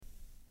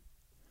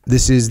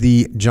This is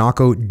the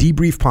Jocko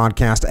Debrief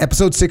Podcast,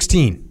 episode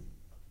 16,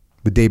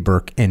 with Dave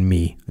Burke and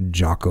me,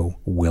 Jocko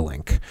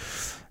Willink.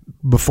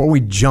 Before we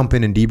jump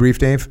in and debrief,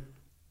 Dave,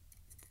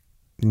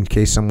 in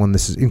case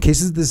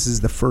this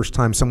is the first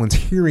time someone's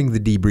hearing the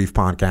Debrief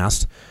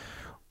Podcast,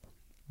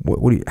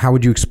 how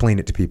would you explain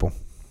it to people?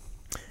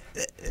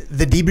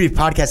 The Debrief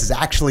Podcast is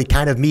actually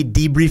kind of me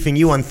debriefing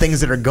you on things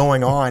that are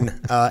going on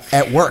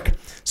at work.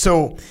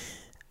 So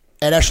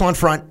at Echelon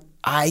Front,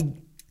 I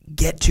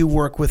get to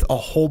work with a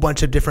whole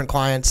bunch of different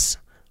clients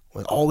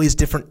with all these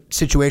different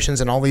situations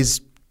and all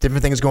these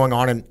different things going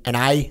on. And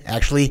I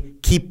actually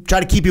try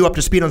to keep you up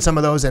to speed on some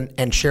of those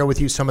and share with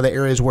you some of the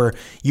areas where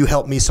you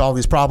help me solve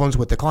these problems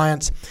with the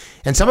clients.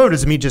 And some of it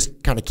is me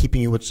just kind of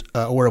keeping you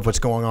aware of what's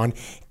going on.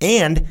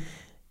 And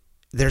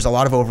there's a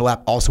lot of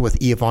overlap also with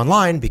EF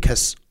Online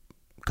because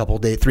a couple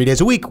of days, 3 days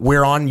a week,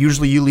 we're on,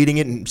 usually you leading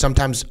it, and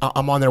sometimes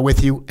I'm on there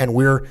with you, and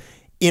we're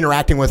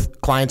interacting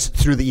with clients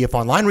through the EF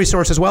Online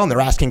resource as well, and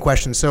they're asking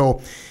questions.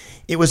 So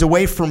it was a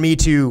way for me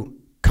to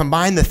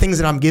combine the things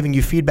that I'm giving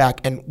you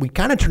feedback, and we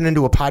kind of turned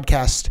into a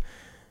podcast.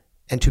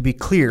 And to be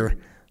clear,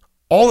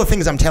 all the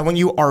things I'm telling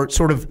you are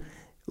sort of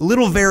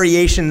little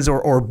variations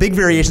or big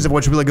variations of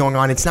what's really going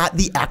on. It's not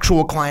the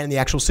actual client and the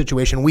actual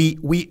situation.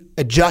 We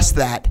adjust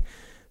that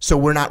so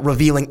we're not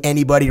revealing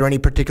anybody or any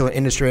particular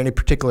industry or any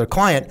particular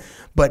client.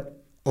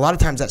 But a lot of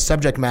times that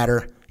subject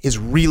matter is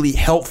really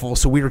helpful.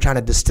 So we were trying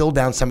to distill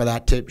down some of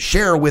that to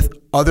share with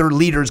other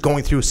leaders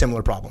going through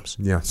similar problems.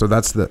 Yeah, so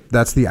that's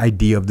the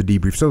idea of the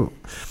debrief. So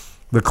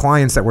the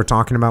clients that we're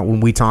talking about, when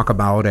we talk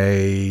about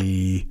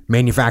a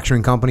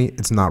manufacturing company,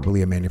 it's not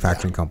really a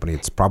manufacturing company.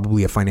 It's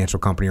probably a financial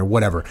company or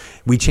whatever.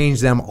 We change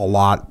them a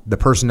lot. The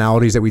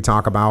personalities that we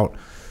talk about,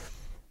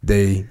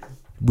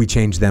 we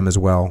change them as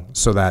well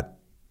so that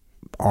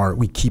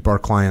we keep our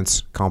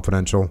clients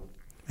confidential,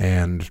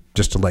 and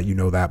just to let you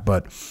know that.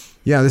 But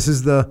yeah, I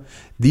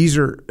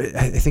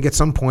think at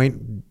some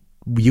point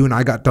you and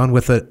I got done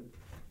with an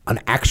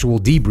actual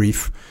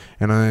debrief,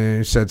 and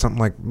I said something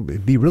like,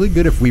 it'd be really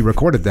good if we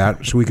recorded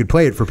that so we could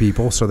play it for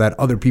people so that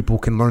other people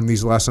can learn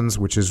these lessons,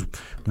 which is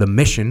the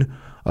mission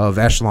of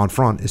Echelon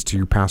Front, is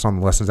to pass on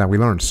the lessons that we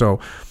learned.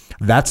 So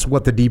that's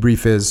what the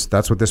debrief is.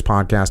 That's what this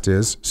podcast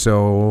is.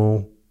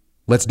 So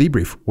let's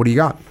debrief. What do you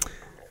got?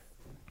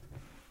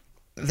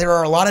 There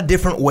are a lot of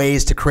different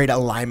ways to create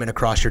alignment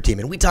across your team,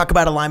 and we talk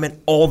about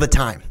alignment all the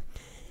time.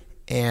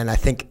 And I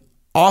think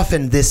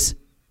often this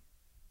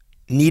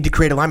need to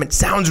create alignment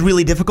sounds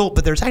really difficult,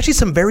 but there's actually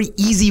some very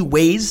easy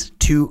ways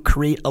to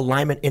create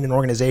alignment in an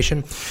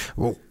organization.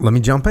 Well, let me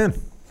jump in.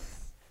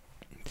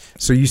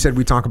 So you said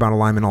we talk about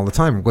alignment all the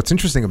time. What's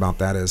interesting about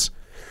that is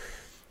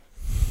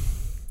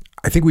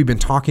I think we've been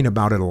talking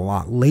about it a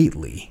lot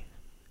lately,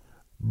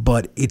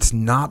 but it's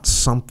not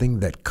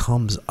something that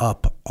comes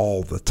up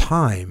all the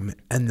time.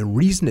 And the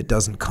reason it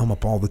doesn't come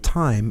up all the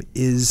time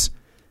is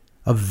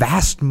a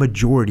vast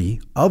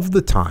majority of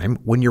the time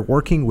when you're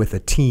working with a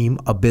team,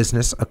 a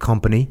business, a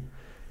company,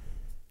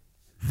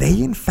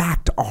 they in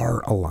fact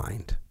are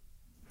aligned.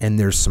 And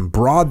there's some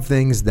broad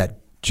things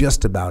that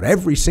just about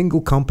every single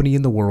company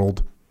in the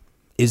world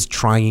is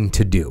trying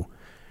to do.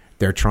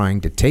 They're trying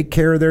to take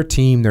care of their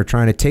team, they're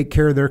trying to take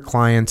care of their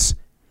clients,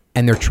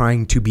 and they're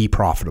trying to be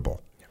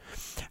profitable.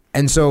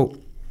 And so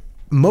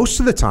most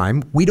of the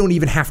time, we don't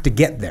even have to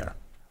get there.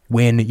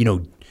 When,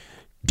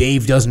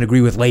 Dave doesn't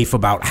agree with Leif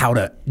about how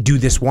to do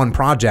this one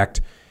project,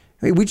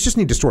 we just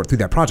need to sort through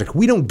that project.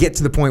 We don't get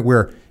to the point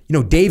where,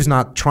 Dave's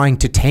not trying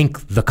to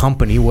tank the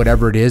company,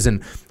 whatever it is,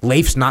 and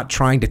Leif's not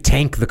trying to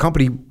tank the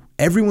company.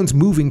 Everyone's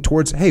moving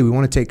towards, hey, we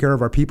want to take care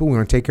of our people, we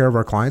want to take care of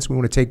our clients, we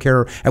want to take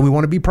care of, and we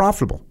want to be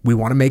profitable. We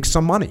want to make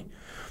some money.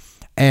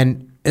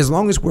 And as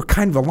long as we're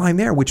kind of aligned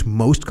there, which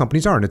most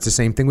companies are, and it's the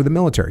same thing with the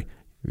military.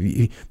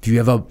 If you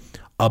have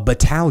a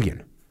battalion,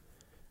 what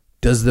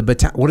does the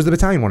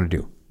battalion want to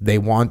do? They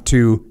want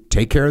to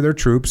take care of their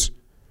troops.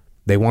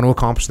 They want to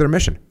accomplish their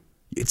mission.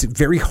 It's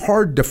very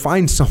hard to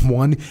find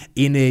someone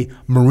in a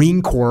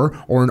Marine Corps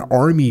or an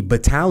Army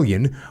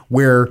battalion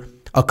where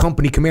a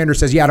company commander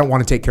says, "Yeah, I don't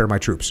want to take care of my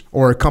troops,"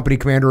 or a company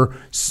commander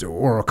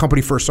or a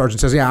company first sergeant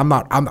says, "Yeah,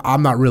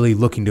 I'm not really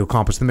looking to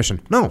accomplish the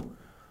mission." No.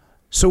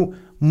 So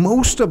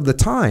most of the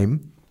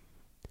time,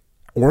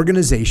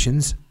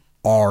 organizations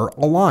are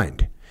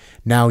aligned.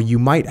 Now, you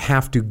might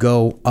have to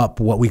go up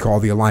what we call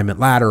the alignment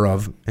ladder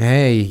of,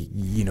 hey,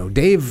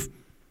 Dave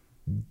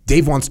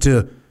wants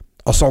to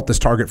assault this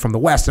target from the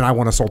west and I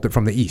want to assault it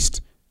from the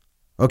east.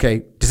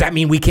 Okay, does that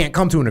mean we can't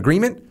come to an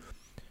agreement?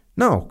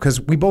 No,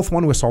 because we both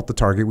want to assault the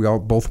target. We all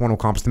both want to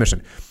accomplish the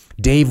mission.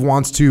 Dave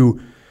wants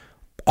to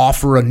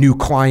offer a new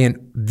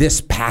client this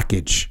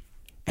package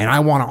and I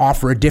want to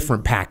offer a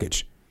different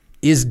package.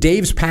 Is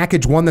Dave's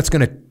package one that's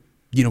going to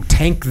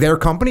tank their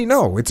company?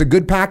 No, it's a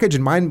good package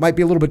and mine might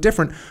be a little bit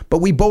different, but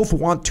we both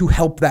want to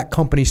help that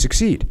company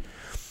succeed.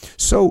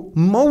 So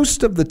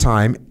most of the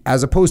time,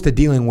 as opposed to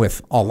dealing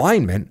with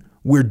alignment,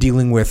 we're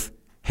dealing with,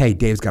 hey,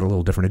 Dave's got a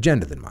little different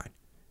agenda than mine.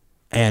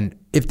 And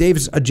if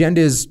Dave's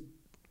agenda is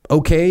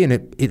okay and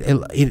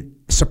it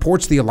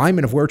supports the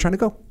alignment of where we're trying to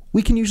go,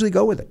 we can usually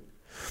go with it.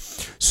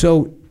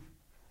 So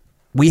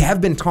we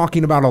have been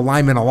talking about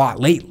alignment a lot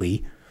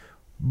lately,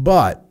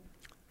 but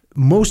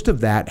most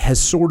of that has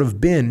sort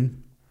of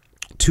been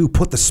to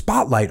put the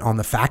spotlight on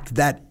the fact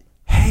that,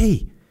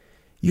 hey,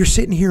 you're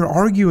sitting here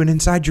arguing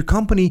inside your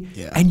company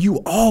and you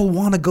all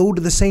want to go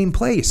to the same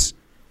place.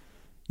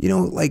 You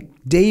know, like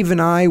Dave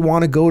and I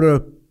want to go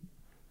to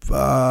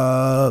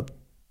the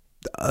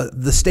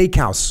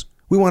steakhouse.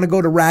 We want to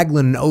go to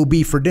Raglan and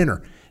OB for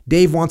dinner.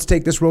 Dave wants to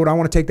take this road. I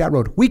want to take that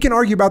road. We can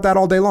argue about that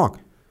all day long.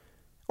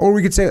 Or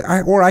we could say,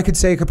 I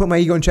could put my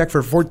ego in check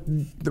for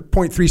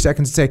 0.3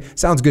 seconds and say,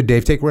 sounds good,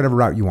 Dave. Take whatever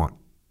route you want.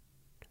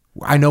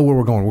 I know where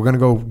we're going. We're going to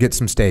go get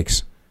some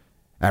steaks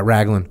at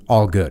Raglan.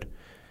 All good.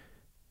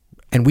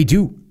 And we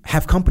do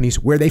have companies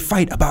where they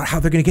fight about how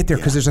they're going to get there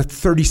because there's a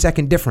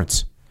 30-second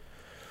difference.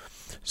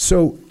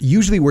 So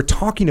usually we're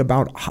talking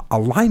about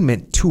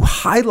alignment to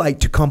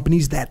highlight to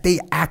companies that they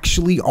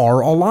actually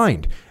are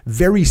aligned.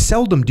 Very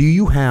seldom do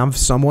you have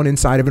someone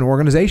inside of an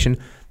organization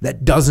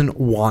that doesn't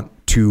want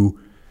to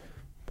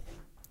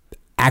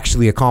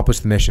actually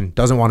accomplish the mission,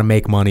 doesn't want to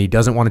make money,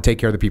 doesn't want to take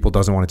care of the people,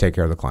 doesn't want to take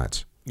care of the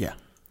clients. Yeah.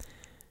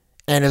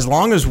 And as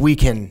long as we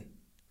can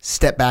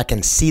step back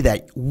and see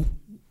that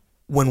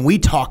when we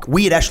talk,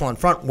 we at Echelon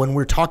Front, when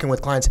we're talking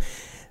with clients,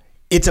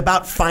 it's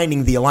about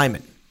finding the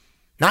alignment.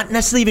 Not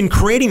necessarily even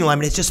creating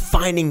alignment, it's just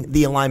finding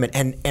the alignment.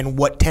 And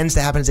what tends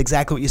to happen is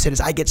exactly what you said,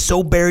 is I get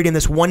so buried in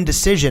this one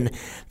decision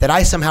that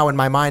I somehow in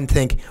my mind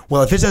think,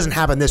 well, if this doesn't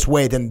happen this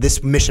way, then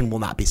this mission will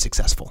not be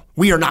successful.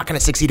 We are not going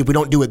to succeed if we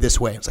don't do it this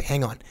way. It's like,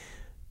 hang on,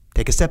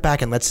 take a step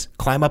back and let's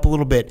climb up a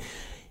little bit.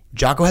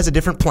 Jocko has a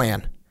different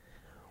plan.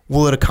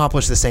 Will it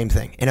accomplish the same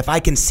thing? And if I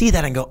can see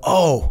that and go,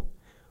 oh,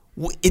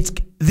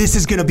 this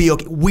is going to be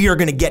okay. We are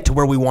going to get to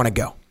where we want to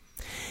go.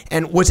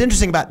 And what's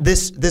interesting about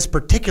this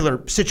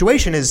particular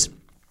situation is,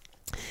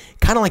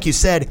 kind of like you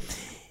said,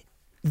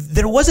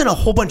 there wasn't a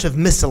whole bunch of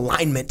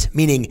misalignment,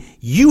 meaning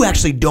you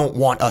actually don't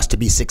want us to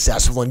be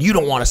successful and you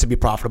don't want us to be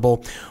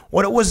profitable.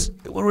 What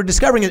we're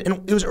discovering is,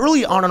 and it was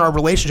early on in our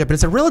relationship, and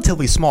it's a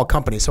relatively small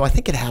company, so I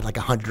think it had like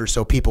 100 or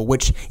so people,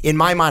 which in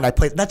my mind,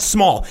 that's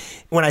small.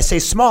 When I say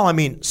small, I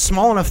mean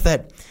small enough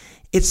that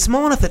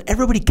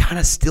everybody kind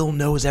of still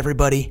knows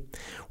everybody.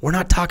 We're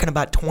not talking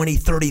about 20,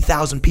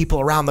 30,000 people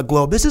around the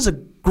globe. This is a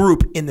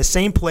group in the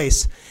same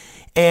place,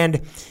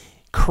 and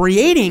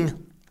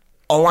creating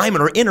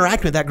alignment or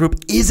interacting with that group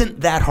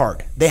isn't that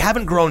hard. They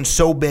haven't grown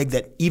so big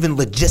that even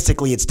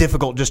logistically it's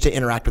difficult just to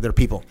interact with their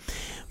people.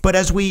 But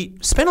as we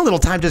spend a little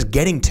time just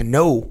getting to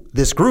know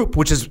this group,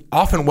 which is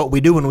often what we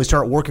do when we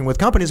start working with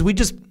companies, we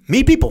just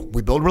meet people.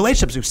 We build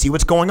relationships. We see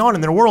what's going on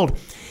in their world.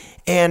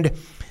 And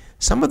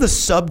some of the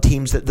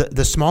sub-teams,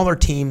 the smaller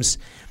teams,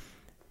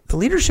 the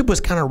leadership was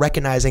kind of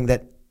recognizing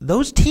that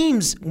those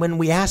teams, when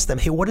we asked them,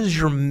 hey, what is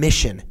your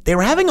mission? They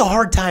were having a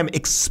hard time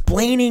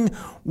explaining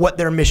what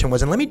their mission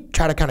was. And let me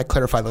try to kind of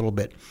clarify a little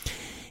bit.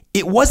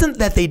 It wasn't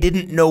that they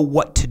didn't know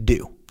what to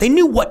do. They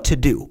knew what to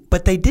do,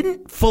 but they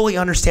didn't fully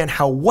understand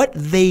how what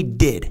they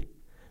did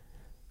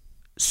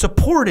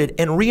supported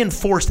and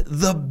reinforced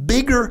the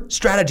bigger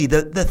strategy,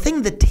 the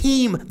thing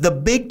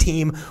the big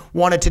team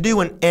wanted to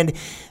do. And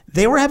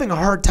they were having a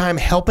hard time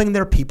helping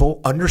their people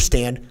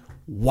understand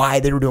why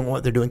they were doing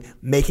what they're doing,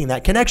 making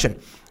that connection,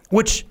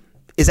 which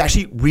is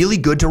actually really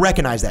good to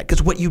recognize that,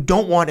 because what you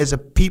don't want is a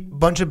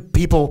bunch of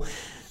people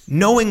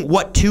knowing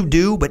what to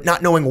do but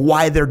not knowing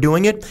why they're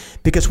doing it,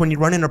 because when you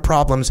run into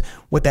problems,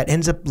 what that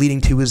ends up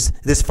leading to is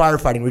this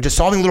firefighting. We're just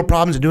solving little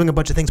problems and doing a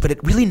bunch of things, but it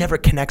really never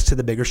connects to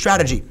the bigger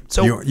strategy.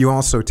 So you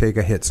also take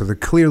a hit. So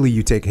clearly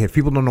you take a hit.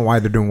 People don't know why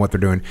they're doing what they're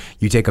doing.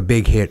 You take a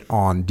big hit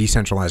on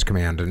decentralized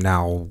command, and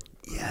now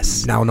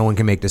no one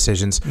can make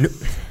decisions. No.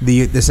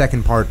 The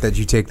second part that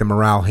you take, the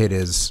morale hit,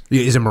 is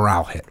a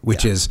morale hit,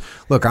 which is,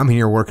 look, I'm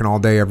here working all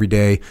day, every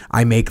day.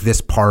 I make this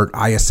part.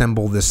 I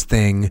assemble this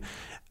thing,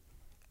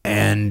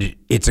 and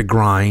it's a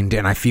grind,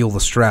 and I feel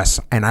the stress,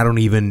 and I don't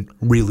even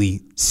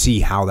really see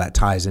how that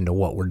ties into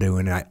what we're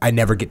doing. I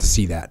never get to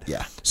see that.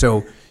 Yeah.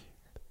 So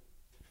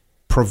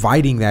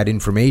providing that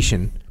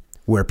information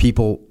where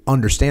people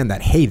understand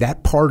that, hey,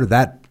 that part of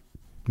that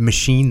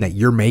machine that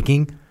you're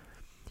making,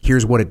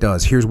 here's what it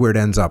does. Here's where it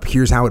ends up.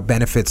 Here's how it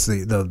benefits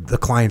the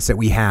clients that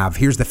we have.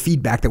 Here's the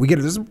feedback that we get.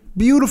 This is a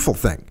beautiful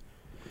thing.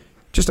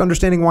 Just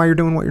understanding why you're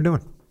doing what you're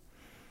doing.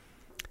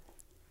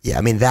 Yeah,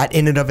 I mean, that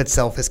in and of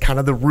itself is kind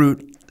of the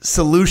root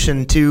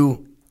solution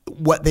to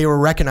what they were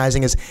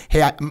recognizing is,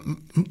 hey,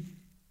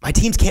 my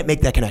teams can't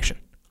make that connection.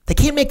 They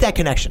can't make that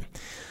connection.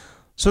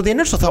 So the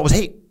initial thought was,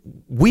 hey,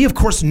 we of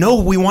course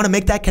know we want to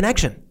make that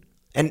connection.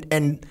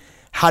 And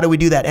how do we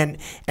do that?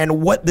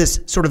 And what this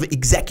sort of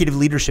executive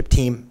leadership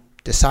team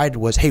decided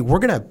was, hey, we're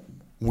gonna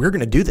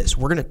do this.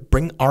 We're gonna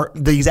bring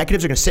the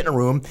executives are gonna sit in a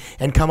room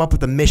and come up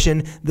with the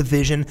mission, the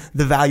vision,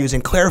 the values,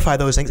 and clarify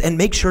those things and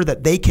make sure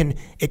that they can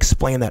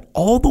explain that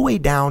all the way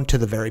down to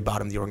the very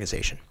bottom of the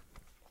organization.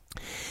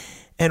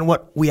 And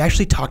what we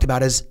actually talked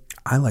about is,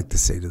 I like to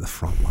say to the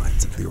front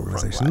lines of the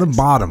organization, the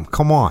bottom.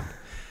 Come on,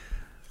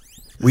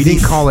 we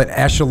didn't call it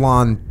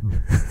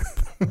echelon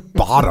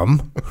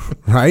bottom,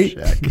 right?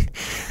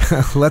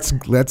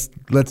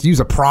 Let's use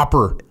a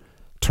proper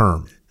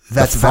term.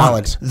 That's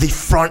valid. The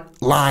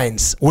front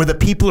lines, where the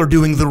people are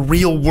doing the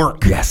real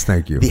work. Yes,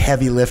 thank you. The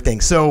heavy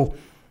lifting. So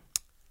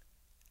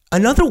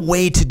another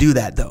way to do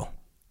that, though,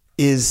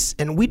 is,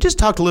 and we just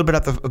talked a little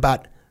bit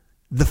about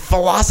the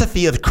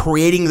philosophy of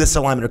creating this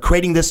alignment or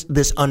creating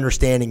this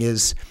understanding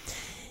is,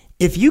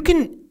 if you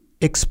can,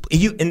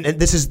 and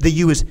this is the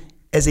you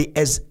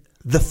as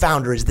the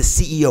founder, as the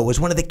CEO, as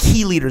one of the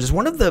key leaders, as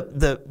one of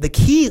the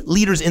key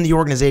leaders in the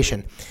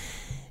organization,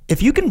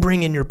 if you can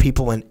bring in your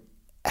people and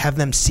have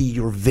them see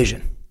your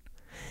vision,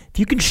 if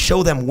you can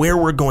show them where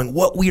we're going,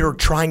 what we are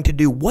trying to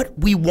do, what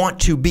we want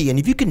to be, and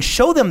if you can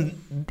show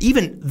them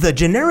even the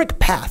generic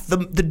path, the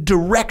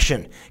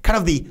direction, kind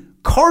of the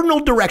cardinal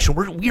direction,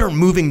 we are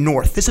moving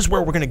north. This is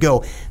where we're going to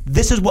go.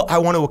 This is what I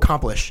want to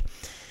accomplish.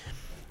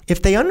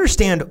 If they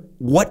understand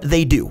what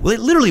they do,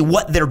 literally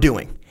what they're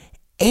doing,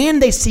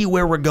 and they see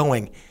where we're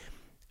going,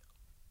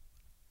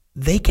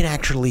 they can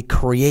actually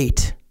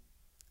create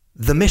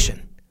the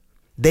mission.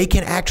 They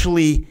can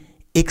actually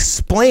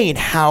explain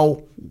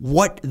how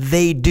what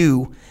they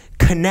do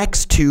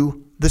connects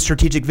to the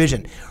strategic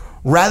vision,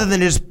 rather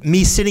than just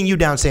me sitting you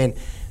down saying,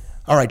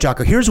 all right,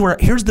 Jocko, here's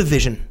the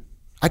vision.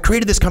 I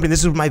created this company.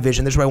 This is my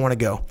vision. This is where I want to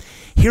go.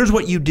 Here's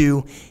what you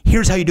do.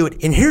 Here's how you do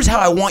it. And here's how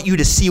I want you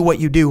to see what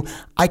you do.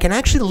 I can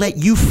actually let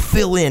you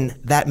fill in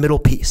that middle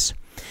piece.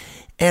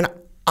 And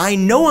I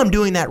know I'm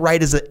doing that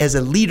right as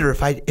a leader.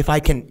 If I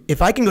can go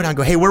down and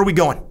go, hey, where are we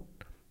going?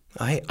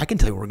 I can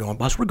tell you where we're going,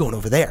 boss. We're going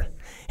over there.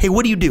 Hey,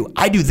 what do you do?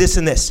 I do this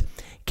and this.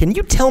 Can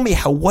you tell me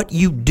how what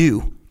you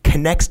do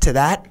connects to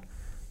that?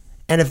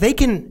 And if they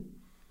can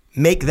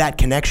make that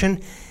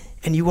connection,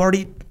 and you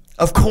already,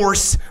 of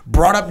course,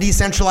 brought up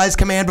decentralized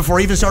command before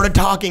I even started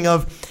talking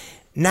of,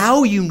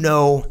 now you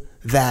know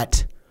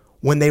that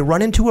when they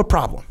run into a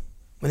problem,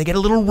 when they get a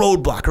little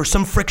roadblock or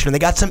some friction, they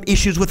got some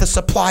issues with a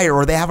supplier,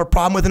 or they have a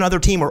problem with another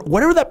team, or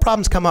whatever that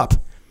problem's come up,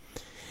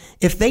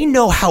 if they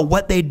know how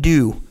what they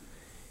do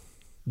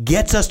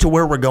gets us to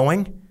where we're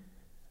going,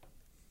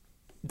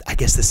 I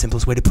guess the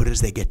simplest way to put it is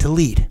they get to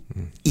lead,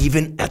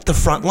 even at the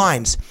front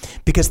lines,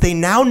 because they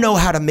now know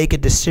how to make a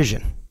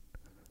decision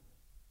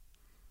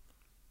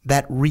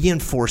that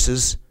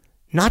reinforces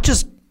not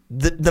just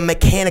the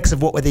mechanics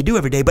of what they do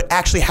every day, but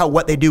actually how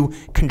what they do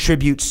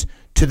contributes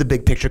to the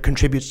big picture,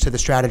 contributes to the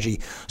strategy.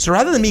 So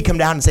rather than me come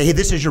down and say, hey,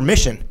 this is your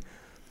mission,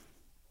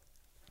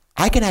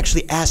 I can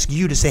actually ask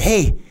you to say,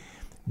 hey,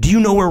 do you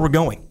know where we're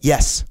going?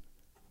 Yes.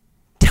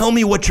 Tell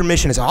me what your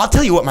mission is. I'll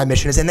tell you what my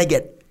mission is. And they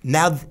get,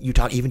 now you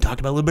even talked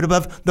about a little bit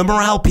about the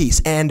morale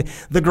piece and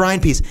the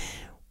grind piece.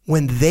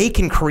 When they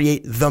can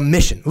create the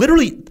mission,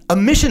 literally a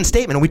mission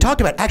statement, and we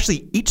talked about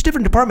actually each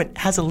different department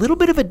has a little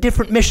bit of a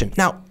different mission.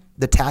 Now,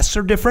 the tasks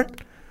are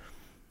different.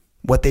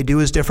 What they do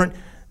is different.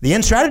 The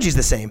end strategy is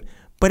the same,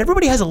 but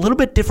everybody has a little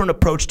bit different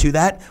approach to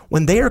that.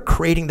 When they are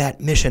creating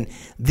that mission,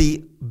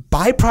 the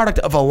byproduct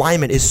of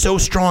alignment is so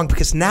strong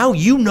because now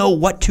you know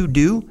what to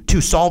do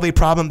to solve a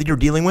problem that you're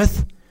dealing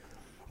with,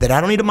 that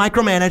I don't need to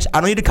micromanage. I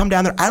don't need to come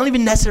down there. I don't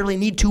even necessarily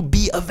need to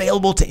be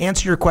available to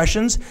answer your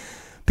questions,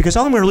 because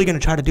all I'm really going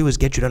to try to do is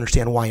get you to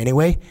understand why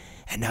anyway.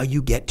 And now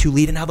you get to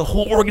lead. And now the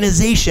whole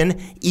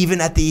organization, even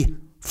at the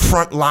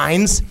front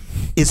lines,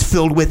 is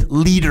filled with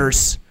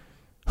leaders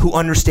who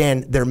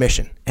understand their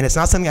mission. And it's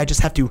not something I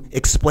just have to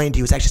explain to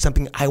you. It's actually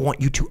something I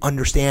want you to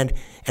understand.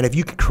 And if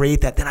you can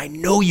create that, then I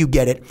know you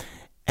get it.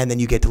 And then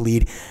you get to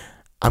lead.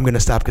 I'm going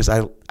to stop because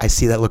I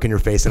see that look in your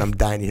face and I'm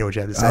dying to hear what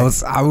you have to say.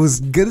 I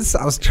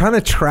was trying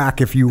to track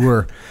if you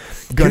were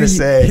going to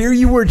say. Here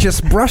you were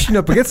just brushing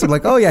up against it,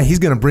 like, oh yeah, he's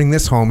going to bring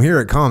this home.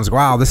 Here it comes.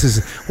 Wow, this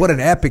is what an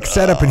epic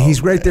setup. And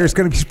he's right there. He's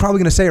probably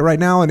going to say it right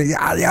now. And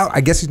yeah, I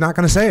guess he's not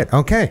going to say it.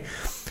 Okay.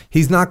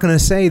 He's not going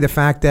to say the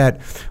fact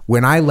that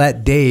when I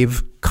let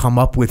Dave come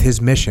up with his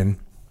mission,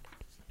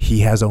 he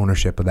has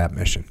ownership of that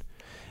mission.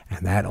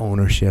 And that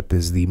ownership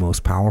is the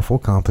most powerful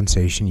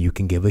compensation you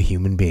can give a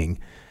human being.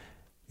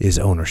 Is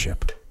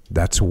ownership.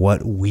 That's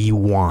what we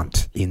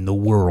want in the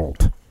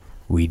world.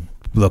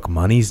 Look,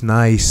 money's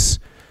nice,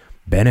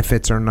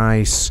 benefits are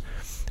nice,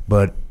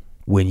 but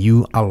when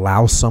you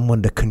allow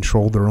someone to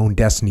control their own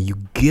destiny, you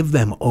give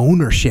them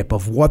ownership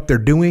of what they're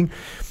doing,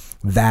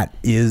 that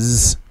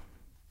is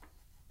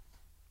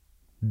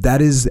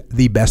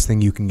the best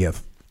thing you can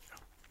give.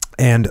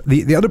 And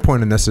the other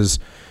point in this is,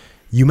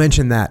 you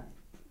mentioned that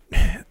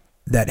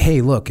hey,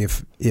 look,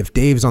 if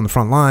Dave's on the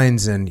front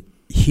lines and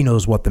he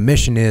knows what the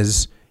mission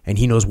is, and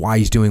he knows why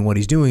he's doing what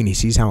he's doing, he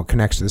sees how it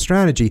connects to the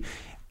strategy,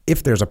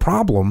 if there's a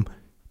problem,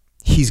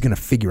 he's going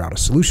to figure out a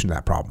solution to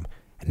that problem.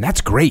 And that's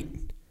great.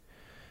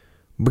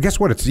 But guess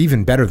what? It's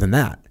even better than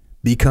that.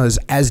 Because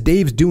as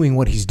Dave's doing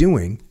what he's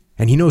doing,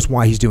 and he knows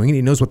why he's doing it,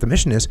 he knows what the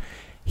mission is,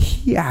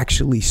 he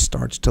actually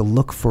starts to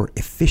look for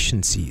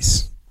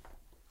efficiencies.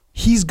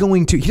 He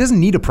doesn't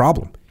need a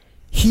problem.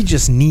 He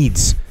just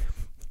needs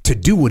to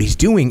do what he's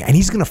doing, and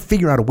he's going to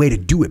figure out a way to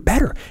do it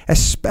better,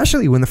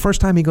 especially when the first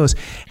time he goes,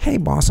 hey,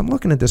 boss, I'm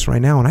looking at this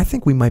right now, and I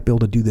think we might be able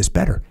to do this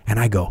better. And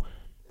I go,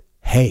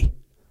 hey,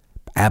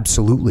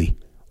 absolutely.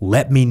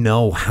 Let me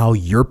know how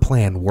your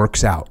plan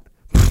works out.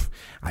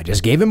 I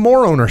just gave him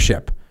more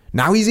ownership.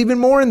 Now he's even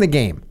more in the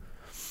game.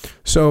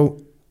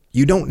 So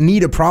you don't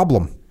need a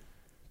problem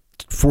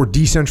for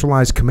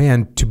decentralized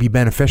command to be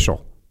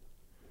beneficial.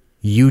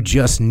 You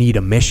just need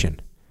a mission.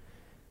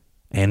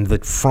 And the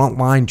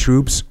frontline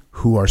troops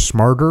who are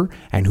smarter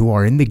and who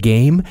are in the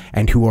game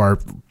and who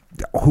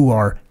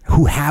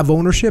have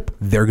ownership,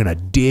 they're going to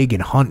dig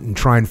and hunt and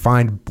try and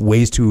find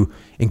ways to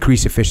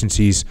increase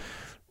efficiencies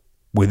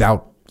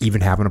without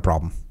even having a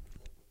problem.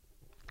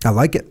 I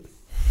like it.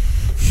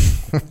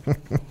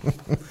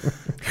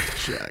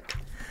 Check.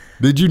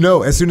 Did you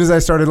know, as soon as I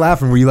started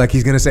laughing, were you like,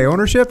 he's going to say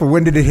ownership, or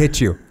when did it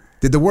hit you?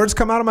 Did the words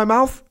come out of my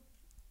mouth?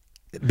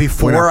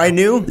 Before I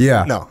knew?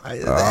 Yeah. No.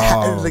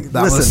 That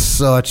was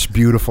such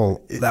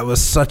beautiful. That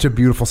was such a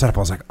beautiful setup.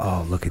 I was like,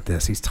 oh, look at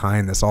this. He's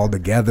tying this all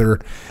together.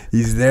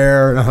 He's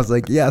there. And I was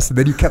like, yes. And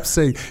then you kept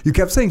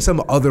saying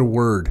some other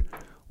word.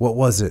 What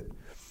was it?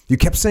 You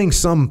kept saying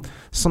some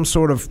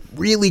sort of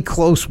really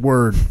close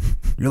word.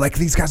 You're like,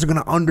 these guys are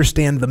going to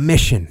understand the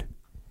mission.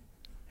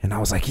 And I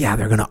was like, yeah,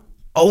 they're going to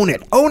own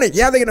it. Own it.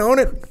 Yeah, they're going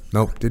to own it.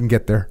 Nope, didn't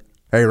get there.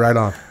 Hey, right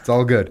on. It's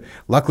all good.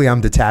 Luckily,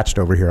 I'm detached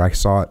over here. I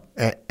saw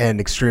it.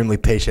 And extremely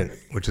patient,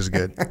 which is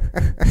good.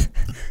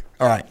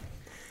 All right.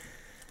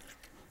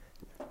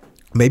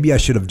 Maybe I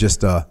should have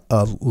just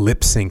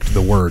lip synced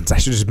the words. I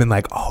should have just been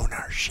like,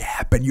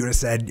 ownership. And you would have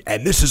said,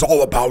 and this is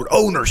all about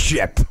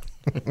ownership.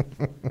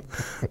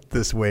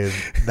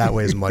 That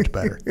way is much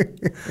better.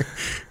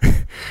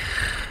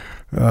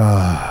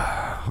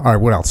 All right,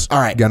 what else?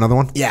 All right. Got another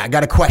one? Yeah, I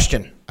got a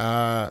question.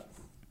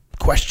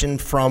 Question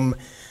from,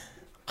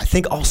 I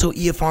think, also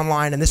EF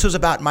Online, and this was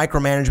about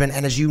micromanagement.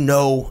 And as you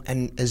know,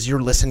 and as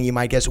you're listening, you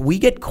might guess, we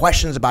get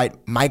questions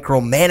about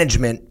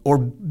micromanagement or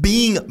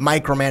being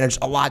micromanaged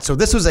a lot. So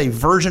this was a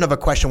version of a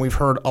question we've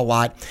heard a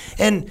lot.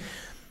 And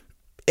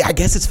I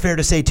guess it's fair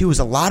to say, too, is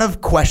a lot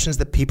of questions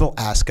that people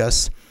ask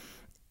us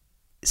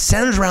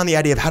centers around the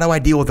idea of how do I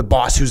deal with a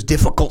boss who's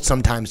difficult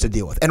sometimes to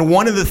deal with. And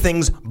one of the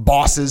things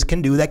bosses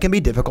can do that can be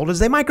difficult is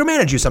they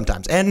micromanage you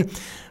sometimes. And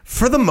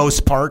for the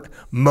most part,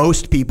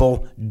 most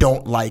people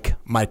don't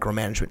like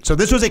micromanagement. So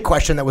this was a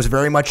question that was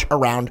very much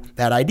around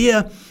that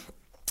idea.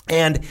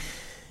 And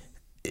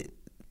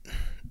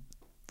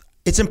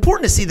it's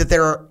important to see that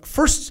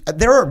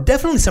there are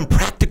definitely some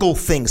practical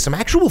things, some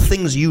actual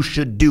things you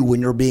should do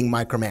when you're being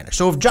micromanaged.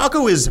 So if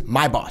Jocko is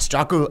my boss,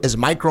 Jocko is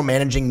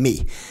micromanaging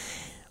me,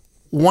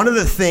 one of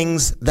the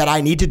things that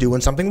I need to do,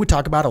 and something we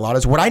talk about a lot,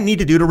 is what I need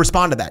to do to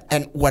respond to that.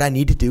 And what I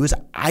need to do is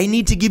I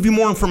need to give you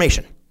more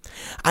information.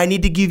 I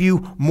need to give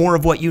you more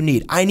of what you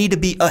need. I need to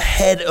be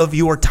ahead of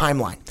your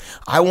timeline.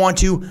 I want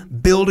to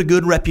build a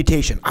good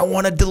reputation. I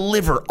want to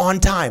deliver on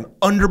time,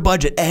 under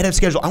budget, ahead of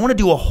schedule. I want to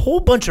do a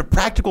whole bunch of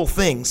practical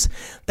things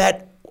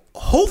that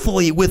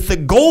hopefully with the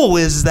goal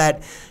is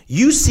that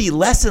you see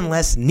less and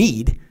less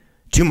need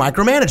to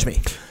micromanage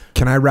me.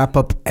 Can I wrap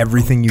up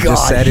everything you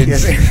just said?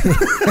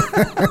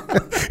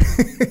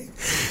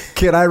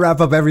 Can I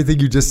wrap up everything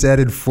you just said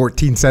in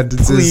 14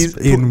 sentences?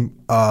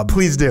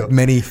 Please do.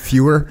 Many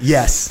fewer?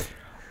 Yes.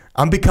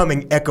 I'm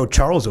becoming Echo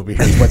Charles over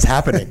here is what's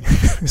happening.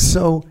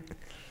 So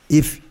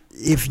if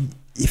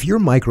you're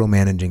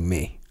micromanaging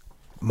me,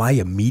 my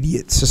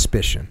immediate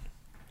suspicion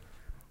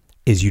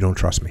is you don't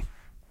trust me.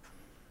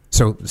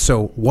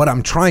 So what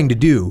I'm trying to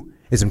do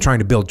is I'm trying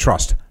to build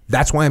trust.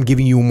 That's why I'm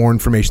giving you more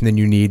information than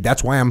you need.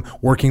 That's why I'm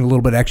working a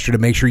little bit extra to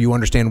make sure you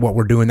understand what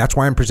we're doing. That's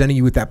why I'm presenting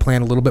you with that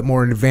plan a little bit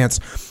more in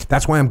advance.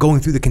 That's why I'm going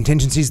through the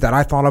contingencies that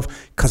I thought of,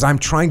 because I'm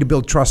trying to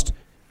build trust.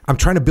 I'm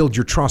trying to build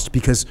your trust,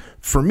 because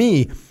for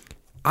me,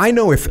 I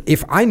know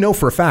if I know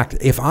for a fact,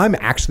 if I'm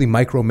actually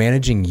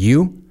micromanaging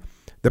you,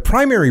 the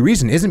primary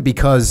reason isn't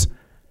because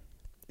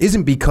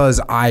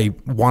I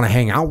want to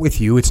hang out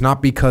with you. It's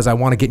not because I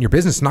want to get in your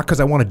business. It's not because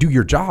I want to do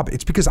your job.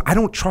 It's because I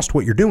don't trust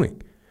what you're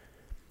doing.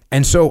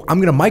 And so I'm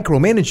going to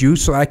micromanage you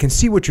so that I can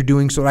see what you're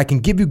doing, so that I can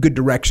give you good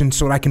direction,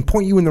 so that I can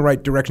point you in the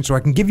right direction, so I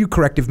can give you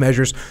corrective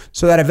measures,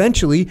 so that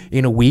eventually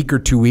in a week or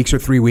 2 weeks or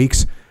 3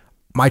 weeks,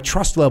 my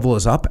trust level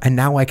is up, and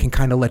now I can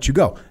kind of let you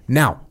go.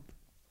 Now,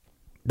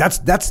 that's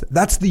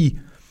the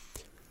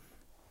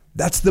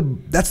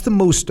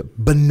most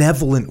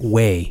benevolent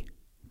way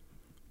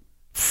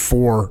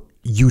for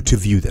you to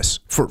view this.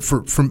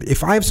 From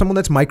if I have someone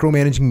that's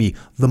micromanaging me,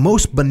 the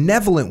most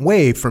benevolent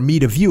way for me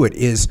to view it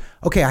is,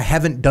 okay, I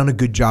haven't done a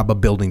good job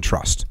of building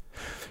trust.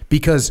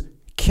 Because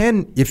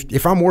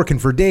if I'm working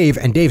for Dave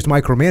and Dave's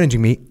micromanaging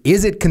me,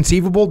 is it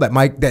conceivable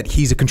that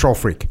he's a control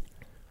freak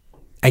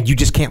and you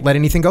just can't let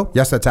anything go?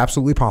 Yes, that's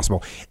absolutely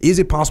possible. Is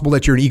it possible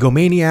that you're an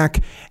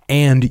egomaniac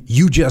and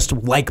you just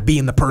like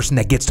being the person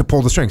that gets to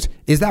pull the strings?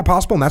 Is that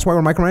possible? And that's why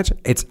we're micromanaging?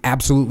 It's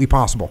absolutely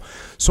possible.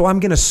 So I'm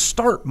going to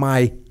start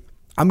my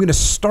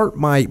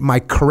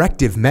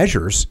corrective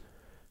measures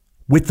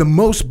with the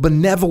most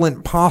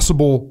benevolent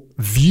possible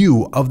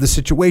view of the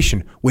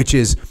situation, which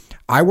is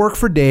I work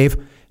for Dave.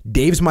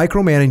 Dave's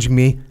micromanaging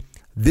me.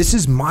 This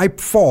is my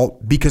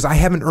fault because I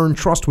haven't earned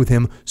trust with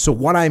him. So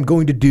what I'm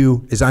going to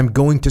do is I'm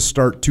going to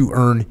start to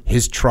earn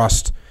his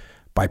trust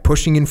by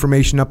pushing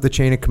information up the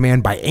chain of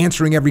command, by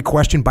answering every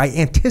question, by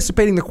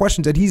anticipating the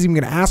questions that he's even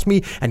going to ask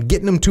me and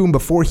getting them to him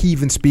before he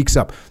even speaks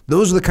up.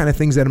 Those are the kind of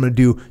things that I'm going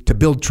to do to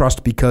build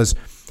trust, because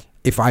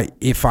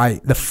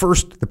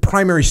the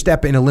primary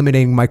step in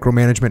eliminating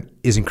micromanagement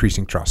is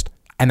increasing trust.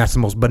 And that's the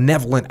most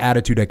benevolent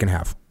attitude I can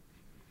have.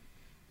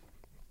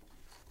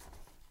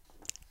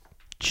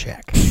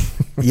 Check.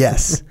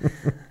 Yes.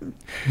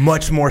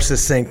 Much more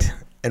succinct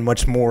and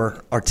much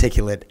more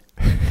articulate.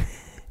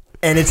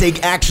 And it's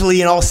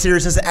actually, in all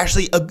seriousness,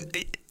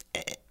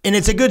 and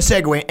it's a good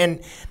segue.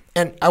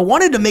 And I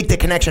wanted to make the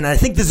connection, and I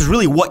think this is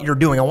really what you're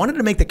doing. I wanted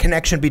to make the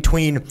connection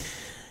between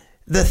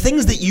the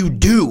things that you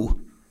do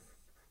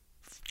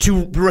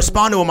to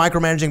respond to a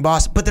micromanaging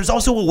boss, but there's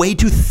also a way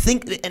to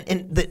think,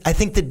 and I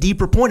think the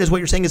deeper point is what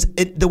you're saying is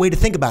the way to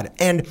think about it.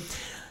 And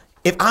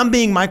if I'm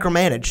being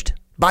micromanaged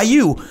by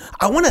you,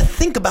 I want to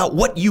think about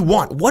what you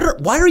want.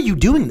 Why are you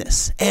doing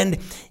this? And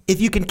if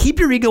you can keep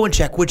your ego in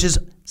check, which is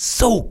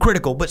so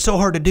critical but so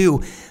hard to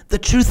do, the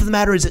truth of the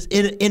matter is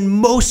in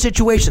most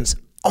situations,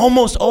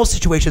 almost all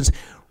situations,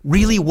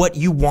 really what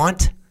you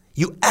want,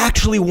 you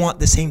actually want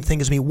the same thing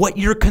as me. What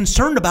you're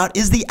concerned about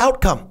is the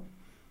outcome.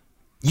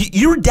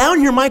 You're down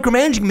here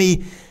micromanaging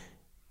me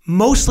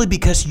mostly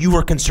because you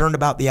are concerned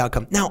about the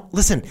outcome. Now,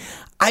 listen,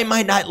 I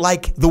might not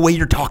like the way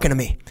you're talking to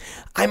me.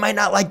 I might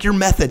not like your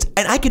methods.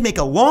 And I could make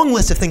a long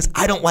list of things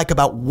I don't like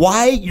about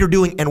why you're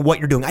doing and what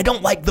you're doing. I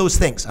don't like those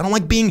things. I don't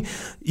like being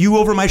you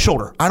over my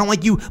shoulder. I don't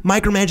like you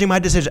micromanaging my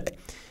decision.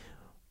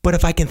 But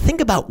if I can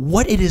think about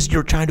what it is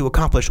you're trying to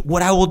accomplish,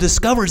 what I will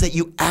discover is that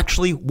you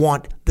actually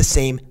want the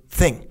same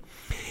thing.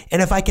 And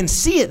if I can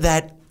see it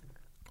that,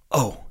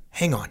 oh,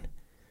 hang on,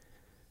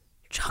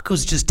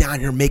 Jocko's just down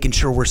here making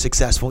sure we're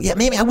successful. Yeah,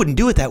 maybe I wouldn't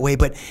do it that way,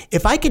 but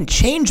if I can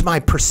change my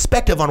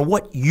perspective on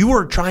what you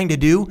are trying to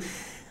do,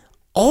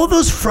 all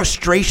those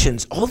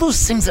frustrations, all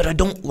those things that I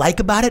don't like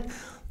about it,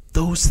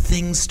 those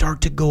things start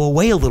to go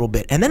away a little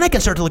bit. And then I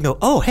can start to look and go,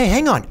 oh, hey,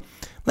 hang on.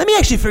 Let me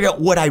actually figure out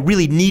what I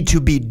really need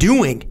to be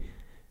doing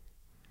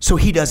so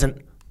he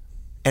doesn't,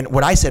 and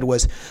what I said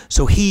was,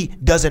 so he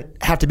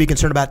doesn't have to be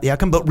concerned about the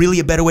outcome, but really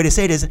a better way to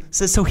say it is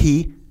so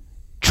he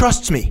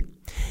trusts me.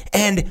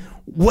 And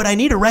what I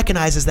need to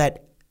recognize is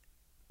that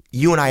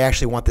you and I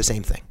actually want the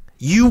same thing.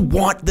 You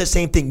want the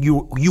same thing.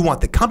 You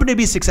want the company to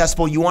be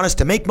successful. You want us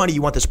to make money.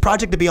 You want this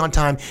project to be on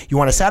time. You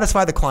want to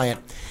satisfy the client.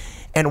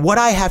 And what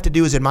I have to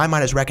do is, in my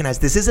mind, is recognize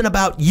this isn't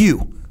about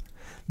you.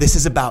 This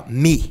is about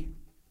me.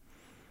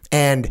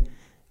 And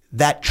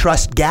that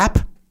trust gap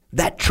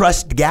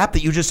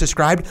that you just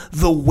described,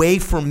 the way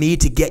for me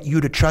to get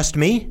you to trust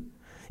me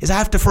is I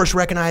have to first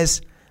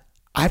recognize,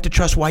 I have to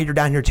trust why you're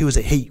down here too, is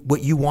that, hey,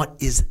 what you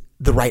want is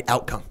the right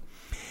outcome.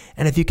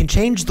 And if you can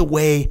change the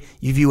way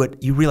you view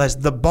it, you realize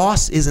the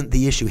boss isn't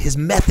the issue. His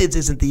methods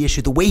isn't the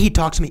issue. The way he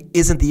talks to me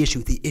isn't the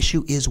issue. The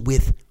issue is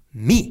with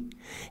me.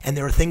 And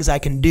there are things I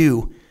can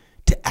do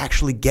to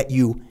actually get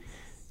you,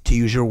 to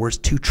use your words,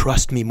 to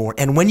trust me more.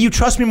 And when you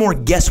trust me more,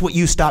 guess what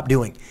you stop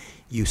doing?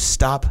 You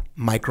stop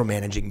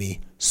micromanaging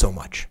me so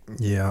much.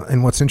 Yeah.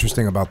 And what's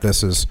interesting about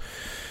this is,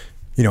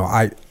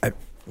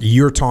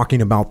 you're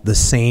talking about the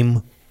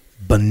same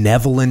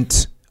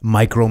benevolent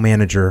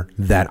micromanager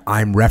that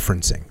I'm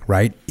referencing,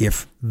 right?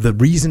 If the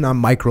reason I'm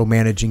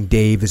micromanaging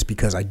Dave is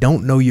because I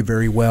don't know you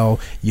very well,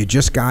 you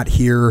just got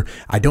here,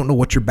 I don't know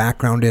what your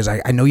background is,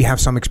 I know you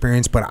have some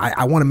experience, but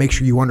I want to make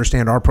sure you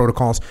understand our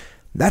protocols.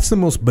 That's the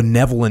most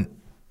benevolent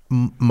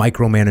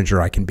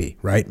micromanager I can be,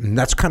 right? And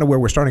that's kind of where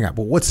we're starting at.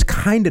 But what's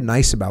kind of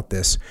nice about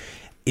this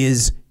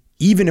is,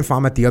 even if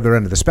I'm at the other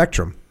end of the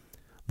spectrum,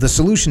 the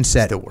solution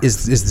set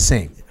is the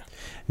same.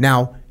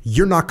 Now,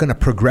 you're not going to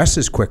progress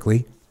as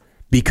quickly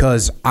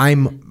because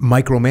I'm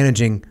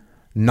micromanaging,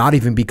 not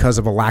even because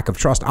of a lack of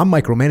trust. I'm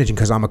micromanaging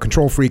because I'm a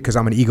control freak, because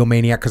I'm an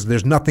egomaniac, because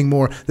there's nothing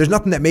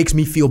that makes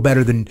me feel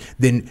better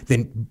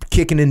than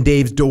kicking in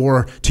Dave's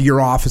door to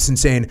your office and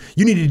saying,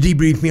 you need to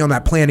debrief me on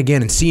that plan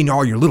again, and seeing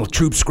all your little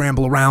troops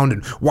scramble around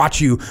and watch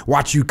you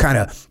kind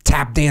of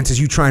tap dance as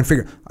you try and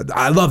figure.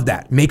 I love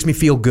that. It makes me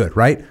feel good,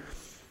 right?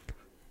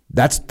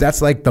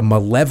 That's like the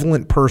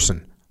malevolent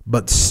person.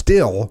 But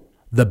still,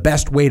 the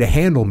best way to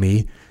handle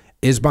me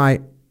is by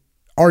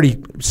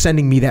already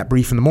sending me that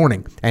brief in the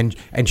morning and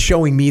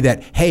showing me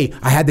that, hey,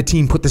 I had the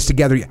team put this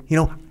together.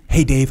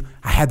 Hey, Dave,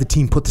 I had the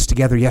team put this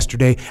together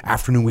yesterday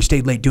afternoon. We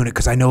stayed late doing it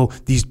because I know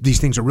these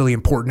things are really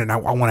important, and I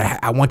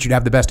want you to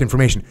have the best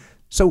information.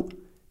 So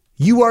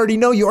you already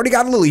know, you already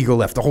got a little ego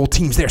left. The whole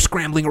team's there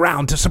scrambling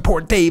around to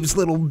support Dave's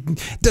little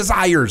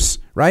desires,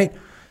 right?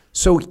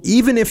 So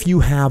even if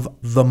you have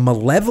the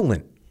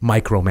malevolent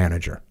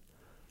micromanager,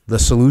 the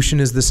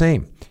solution is the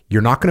same.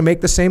 You're not going to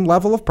make the same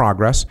level of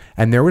progress.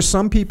 And there were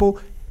some people,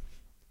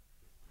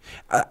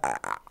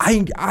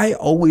 I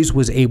always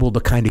was able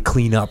to kind of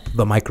clean up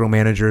the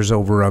micromanagers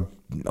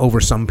over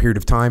some period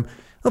of time.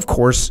 Of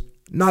course,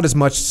 not as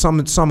much, some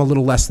a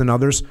little less than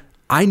others.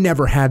 I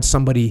never had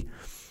somebody,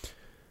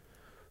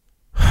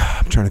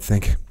 I'm trying to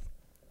think.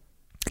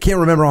 I can't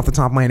remember off the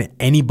top of my head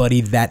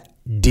anybody that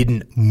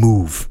didn't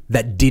move,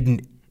 that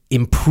didn't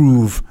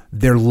improve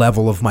their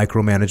level of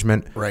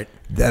micromanagement. Right.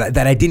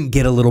 That I didn't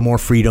get a little more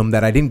freedom,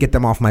 that I didn't get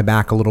them off my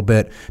back a little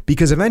bit,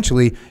 because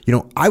eventually,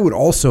 I would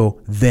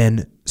also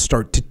then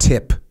start to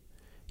tip,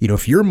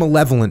 if you're a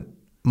malevolent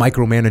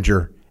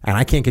micromanager and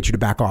I can't get you to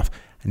back off,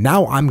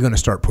 now I'm going to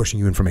start pushing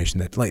you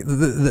information that, like,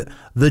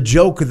 the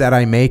joke that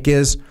I make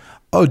is,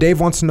 oh, Dave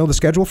wants to know the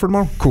schedule for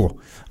tomorrow? Cool.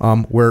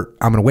 Where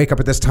I'm going to wake up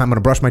at this time, I'm going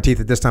to brush my teeth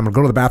at this time, I'm going to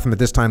go to the bathroom at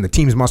this time, the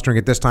team's mustering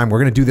at this time, we're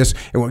going to do this,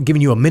 and we're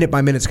giving you a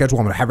minute-by-minute schedule,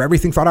 I'm going to have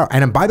everything thought out.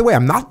 And by the way,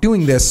 I'm not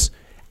doing this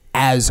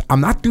I'm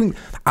going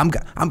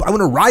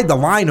to ride the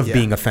line of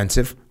being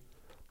offensive,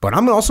 but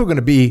I'm also going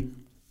to be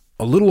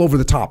a little over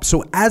the top.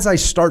 So as I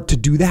start to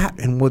do that,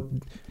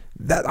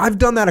 I've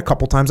done that a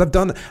couple times.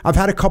 I've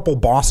had a couple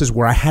bosses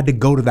where I had to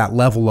go to that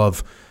level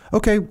of,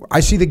 okay,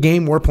 I see the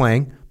game we're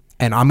playing,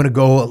 and I'm going to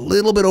go a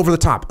little bit over the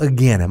top.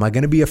 Again, am I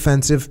going to be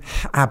offensive?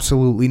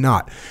 Absolutely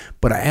not.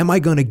 But am I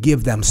going to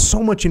give them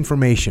so much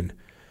information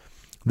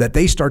that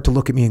they start to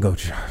look at me and go,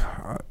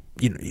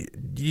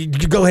 you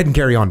go ahead and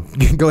carry on.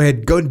 Go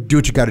ahead, go and do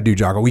what you got to do,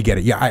 Jago. We get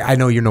it. Yeah, I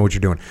know you know what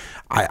you're doing.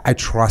 I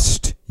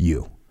trust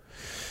you.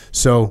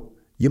 So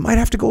you might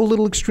have to go a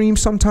little extreme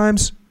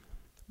sometimes.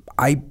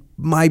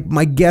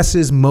 My guess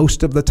is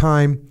most of the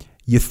time,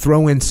 you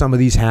throw in some of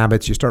these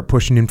habits, you start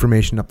pushing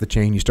information up the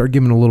chain, you start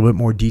giving a little bit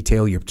more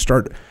detail, you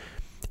start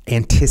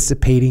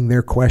anticipating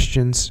their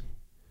questions,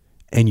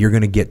 and you're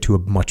going to get to a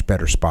much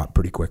better spot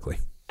pretty quickly.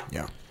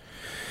 Yeah.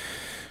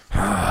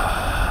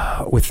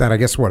 With that, I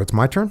guess what? It's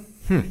my turn?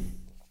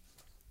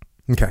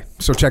 Okay,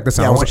 so check this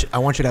out. I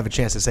want you to have a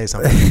chance to say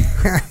something.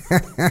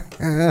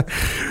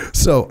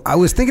 So I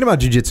was thinking about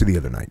jiu-jitsu the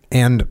other night,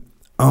 and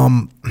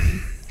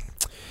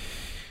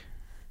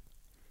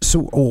so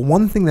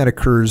one thing that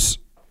occurs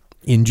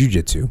in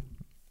jiu-jitsu,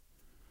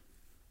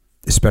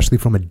 especially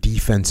from a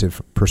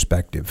defensive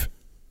perspective,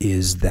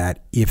 is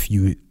that if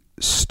you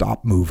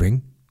stop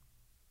moving,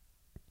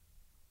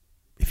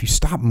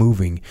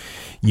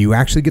 you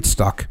actually get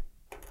stuck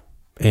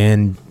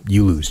and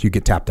you lose. You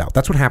get tapped out.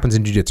 That's what happens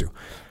in jiu-jitsu.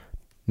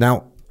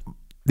 Now,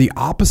 the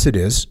opposite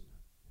is,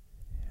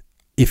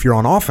 if you're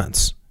on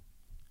offense,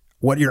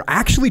 what you're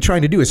actually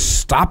trying to do is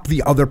stop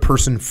the other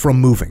person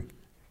from moving.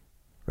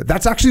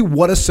 That's actually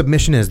what a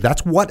submission is.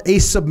 That's what a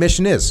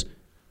submission is.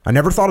 I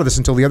never thought of this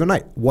until the other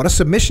night. What a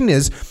submission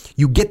is,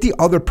 you get the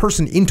other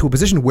person into a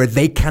position where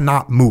they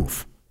cannot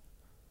move,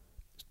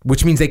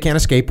 which means they can't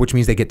escape, which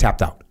means they get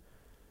tapped out.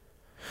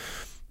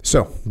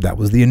 So that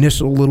was the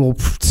initial little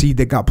seed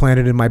that got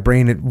planted in my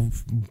brain at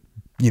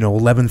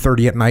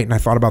 11:30 at night, and I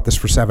thought about this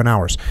for 7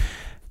 hours.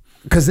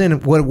 Because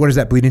then what does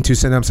that bleed into?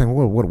 So I'm saying,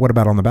 well, what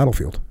about on the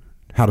battlefield?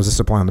 How does this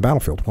apply on the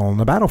battlefield? Well, on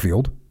the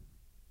battlefield,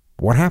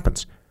 what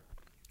happens?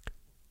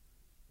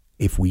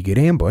 If we get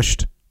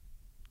ambushed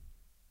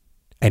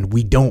and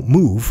we don't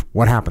move,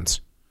 what happens?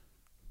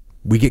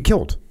 We get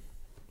killed.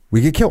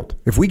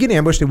 If we get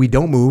ambushed and we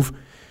don't move,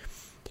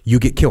 you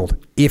get killed.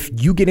 If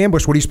you get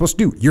ambushed, what are you supposed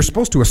to do? You're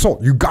supposed to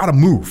assault. You got to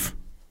move.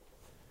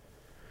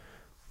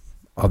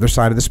 Other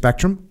side of the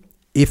spectrum,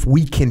 if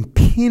we can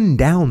pin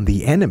down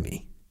the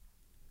enemy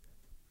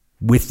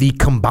with the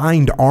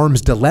combined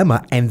arms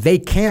dilemma and they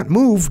can't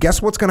move, guess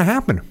what's going to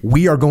happen?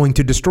 We are going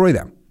to destroy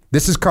them.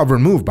 This is cover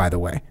and move, by the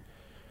way.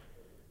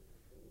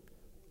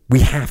 We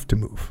have to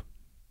move.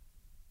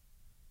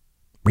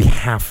 We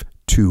have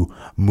to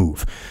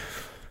move.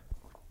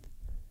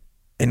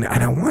 And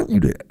I want you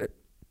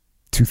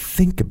to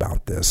think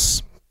about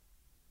this.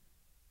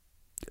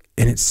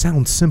 And it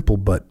sounds simple,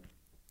 but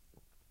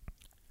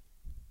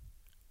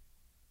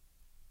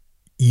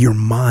your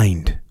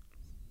mind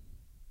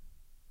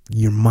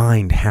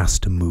has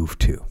to move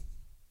too.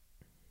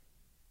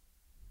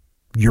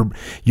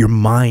 Your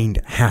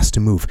mind has to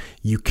move.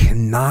 You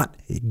cannot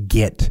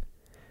get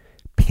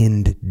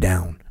pinned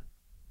down.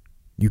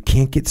 You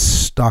can't get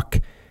stuck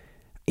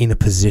in a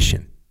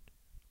position.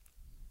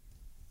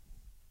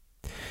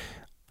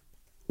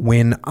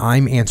 When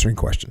I'm answering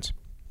questions,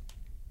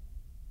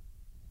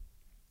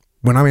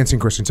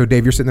 so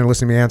Dave, you're sitting there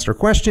listening to me answer a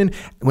question.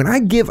 When I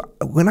give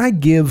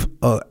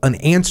an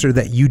answer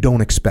that you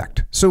don't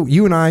expect, so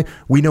you and I,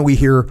 we know we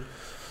hear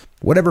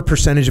whatever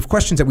percentage of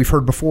questions that we've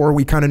heard before,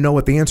 we kind of know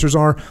what the answers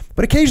are,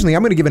 but occasionally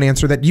I'm going to give an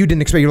answer that you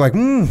didn't expect. You're like,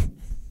 you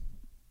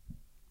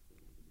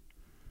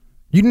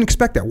didn't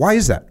expect that. Why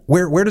is that?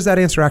 Where does that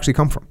answer actually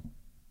come from?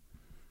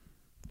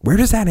 Where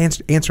does that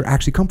answer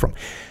actually come from?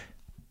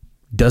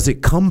 Does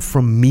it come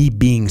from me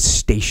being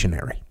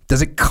stationary?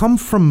 Does it come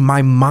from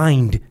my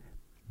mind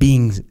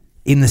being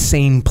in the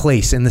same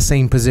place, in the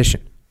same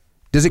position?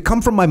 Does it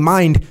come from my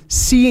mind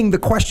seeing the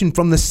question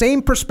from the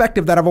same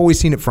perspective that I've always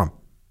seen it from?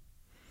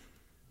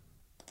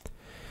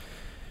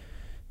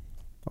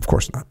 Of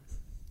course not.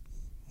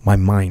 My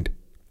mind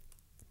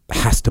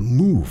has to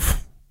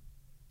move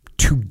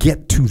to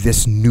get to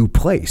this new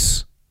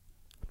place.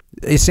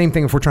 The same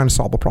thing if we're trying to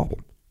solve a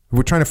problem. If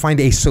we're trying to find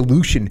a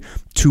solution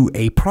to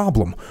a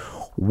problem,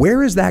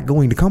 where is that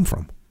going to come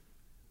from?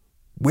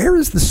 Where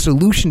is the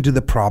solution to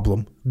the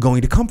problem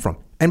going to come from?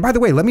 And by the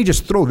way, let me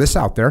just throw this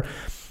out there.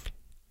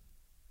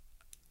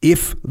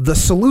 If the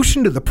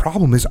solution to the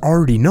problem is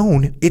already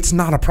known, it's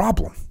not a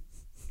problem.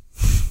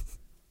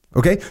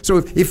 Okay? So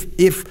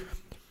if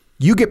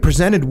you get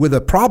presented with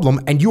a problem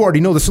and you already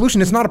know the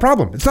solution, it's not a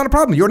problem. It's not a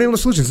problem. You already know the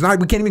solution. It's not,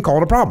 we can't even call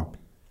it a problem.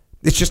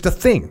 It's just a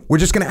thing. We're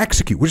just going to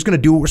execute. We're just going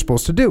to do what we're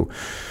supposed to do.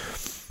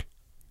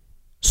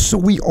 So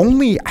we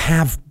only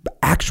have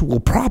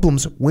actual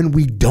problems when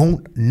we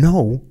don't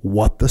know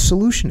what the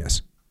solution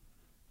is.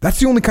 That's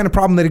the only kind of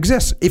problem that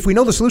exists. If we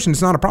know the solution,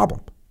 it's not a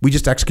problem. We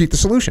just execute the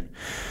solution.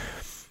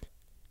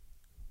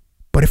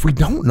 But if we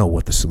don't know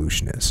what the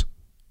solution is,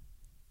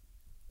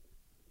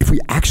 if we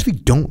actually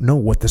don't know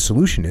what the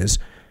solution is,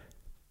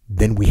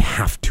 then we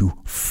have to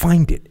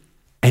find it.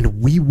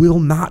 And we will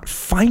not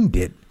find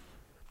it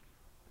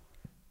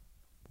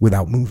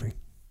without moving.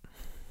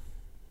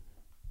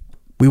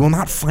 We will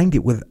not find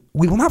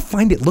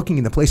it looking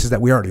in the places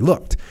that we already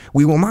looked.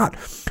 We will not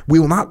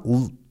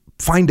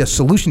find a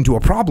solution to a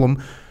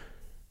problem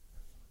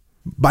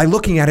by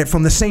looking at it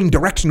from the same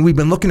direction we've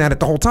been looking at it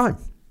the whole time.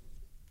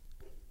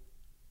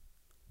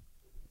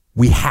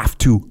 We have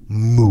to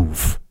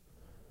move.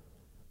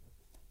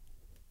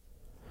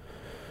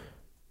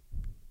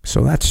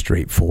 So that's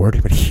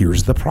straightforward, but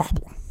here's the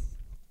problem.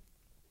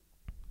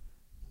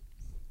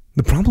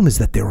 The problem is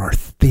that there are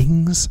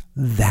things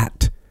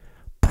that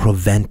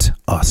prevent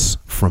us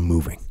from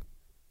moving.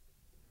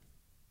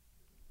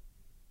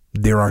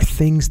 There are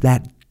things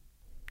that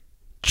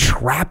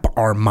trap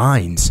our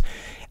minds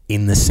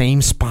in the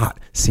same spot,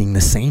 seeing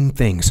the same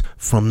things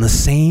from the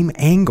same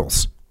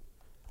angles.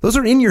 Those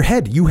are in your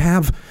head. You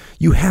have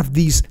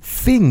these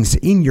things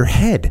in your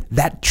head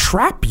that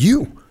trap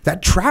you,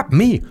 that trap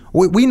me.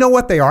 We know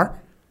what they are.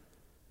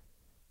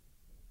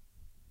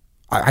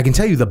 I can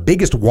tell you the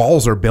biggest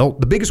walls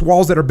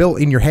that are built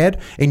in your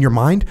head, in your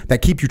mind,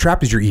 that keep you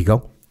trapped is your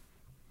ego.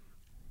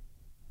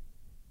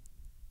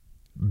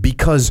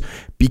 Because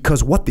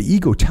what the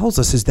ego tells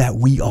us is that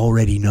we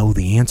already know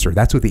the answer.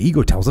 That's what the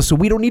ego tells us, so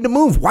we don't need to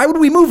move. Why would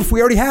we move if we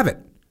already have it?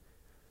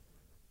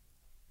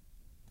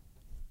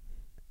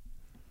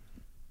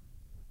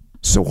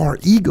 So our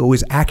ego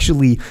is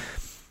actually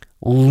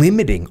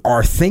limiting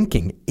our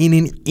thinking in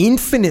an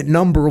infinite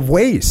number of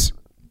ways.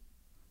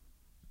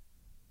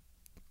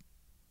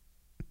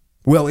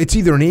 Well, it's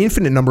either an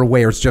infinite number of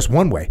ways or it's just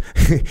one way.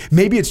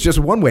 Maybe it's just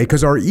one way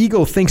because our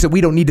ego thinks that we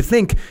don't need to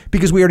think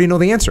because we already know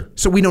the answer.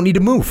 So we don't need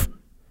to move.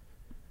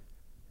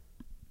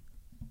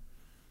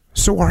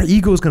 So our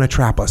ego is going to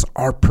trap us.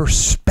 Our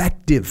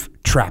perspective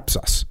traps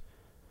us.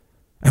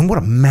 And what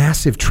a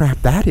massive trap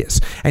that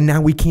is. And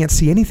now we can't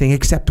see anything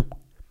except what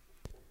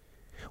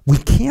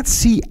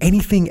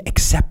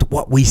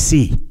we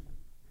see.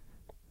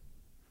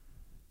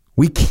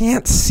 We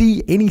can't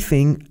see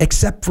anything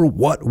except for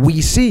what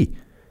we see.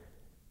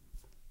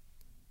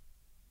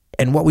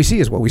 And what we see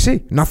is what we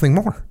see, nothing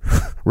more,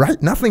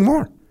 right? Nothing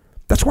more.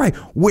 That's why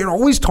we're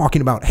always talking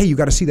about, hey, you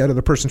got to see that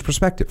other person's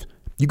perspective.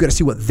 You got to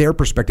see what their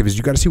perspective is.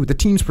 You got to see what the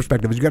team's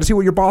perspective is. You got to see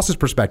what your boss's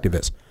perspective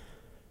is.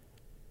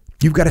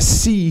 You've got to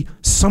see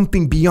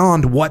something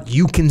beyond what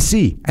you can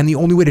see. And the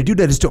only way to do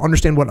that is to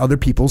understand what other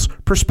people's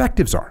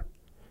perspectives are.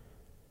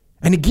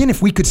 And again,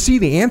 if we could see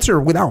the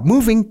answer without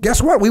moving,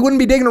 guess what? We wouldn't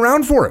be digging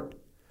around for it.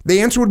 The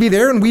answer would be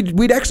there and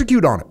we'd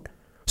execute on it.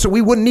 So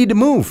we wouldn't need to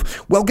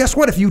move. Well, guess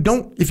what? If you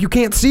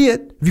can't see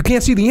it, if you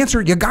can't see the answer,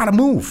 you got to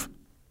move.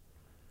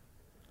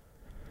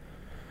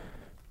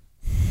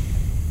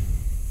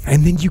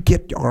 And then you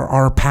get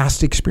our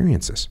past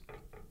experiences.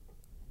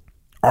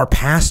 Our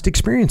past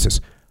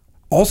experiences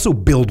also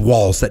build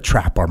walls that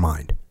trap our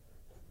mind,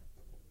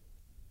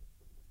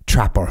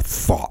 trap our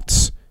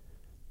thoughts.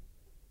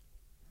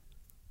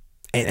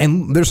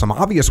 And there's some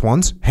obvious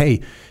ones.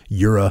 Hey,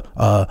 you're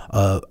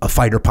a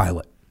fighter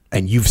pilot.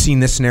 And you've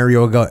seen this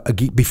scenario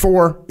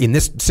before in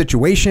this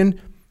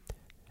situation.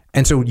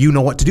 And so you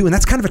know what to do. And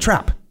that's kind of a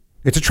trap.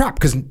 It's a trap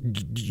because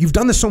you've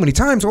done this so many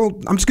times.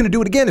 Oh, I'm just going to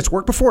do it again. It's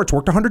worked before. It's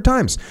worked 100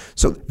 times.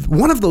 So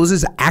one of those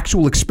is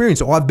actual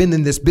experience. Oh, I've been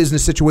in this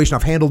business situation.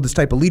 I've handled this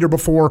type of leader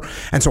before.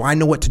 And so I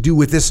know what to do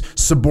with this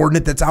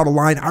subordinate that's out of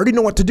line. I already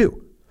know what to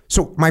do.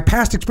 So my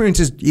past experience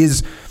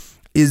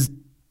is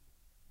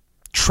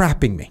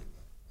trapping me.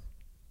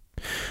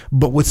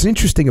 But what's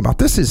interesting about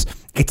this is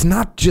it's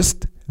not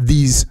just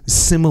these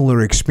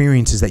similar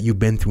experiences that you've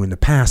been through in the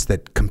past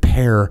that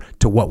compare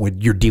to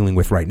what you're dealing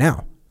with right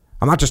now.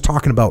 I'm not just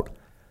talking about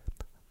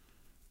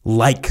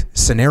like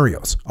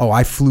scenarios. Oh,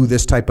 I flew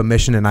this type of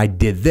mission and I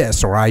did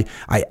this, or I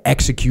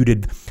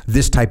executed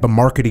this type of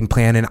marketing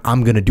plan and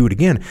I'm going to do it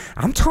again.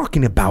 I'm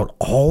talking about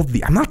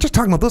I'm not just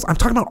talking about those. I'm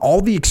talking about all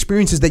the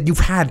experiences that you've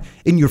had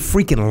in your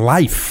freaking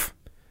life.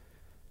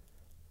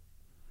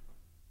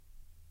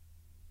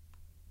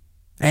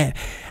 And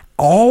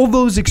all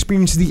those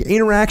experiences, the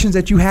interactions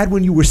that you had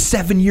when you were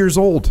 7 years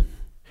old,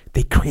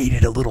 they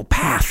created a little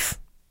path,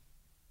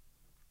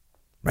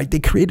 right? They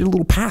created a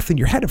little path in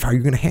your head of how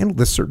you're going to handle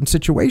this certain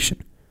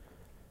situation.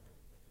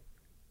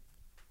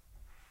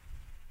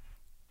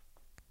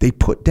 They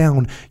put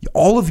down,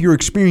 all of your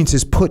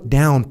experiences put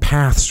down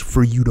paths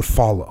for you to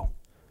follow,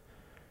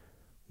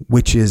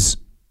 which is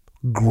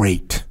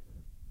great.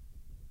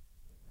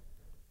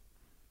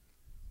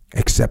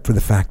 except for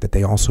the fact that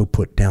they also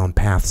put down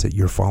paths that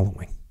you're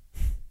following.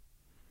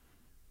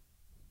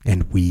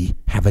 And we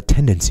have a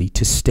tendency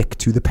to stick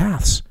to the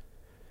paths,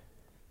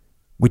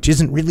 which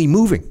isn't really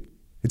moving.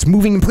 It's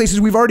moving in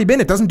places we've already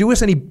been. It doesn't give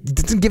us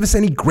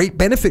any great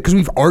benefit because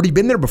we've already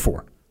been there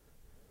before.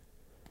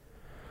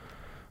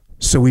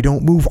 So we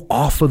don't move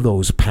off of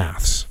those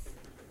paths.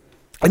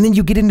 And then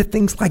you get into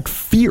things like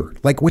fear,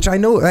 which I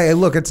know, hey,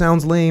 look, it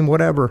sounds lame,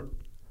 whatever.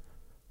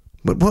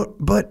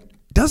 But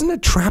doesn't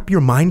it trap your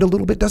mind a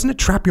little bit? Doesn't it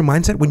trap your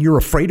mindset when you're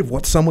afraid of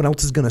what someone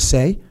else is going to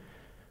say?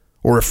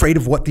 Or afraid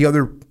of what the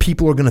other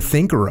people are going to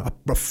think, or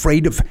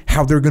afraid of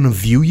how they're going to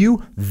view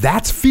you?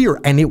 That's fear,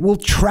 and it will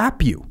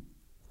trap you.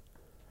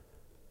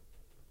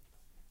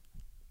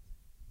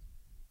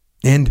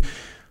 And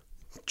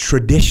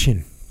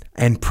tradition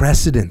and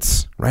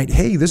precedence, right?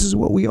 Hey, this is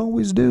what we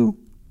always do.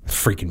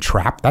 Freaking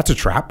trap. That's a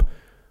trap.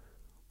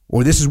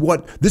 Or this is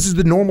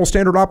the normal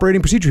standard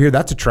operating procedure here.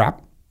 That's a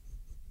trap.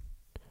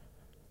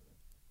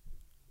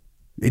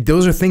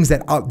 Those are things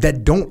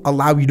that don't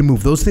allow you to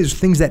move. Those are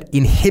things that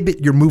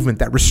inhibit your movement,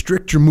 that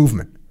restrict your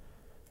movement,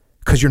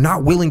 because you're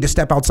not willing to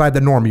step outside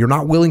the norm. You're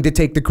not willing to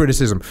take the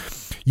criticism.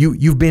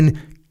 You've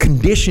been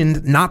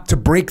conditioned not to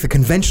break the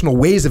conventional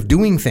ways of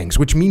doing things,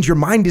 which means your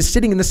mind is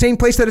sitting in the same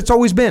place that it's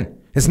always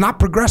been. It's not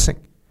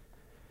progressing.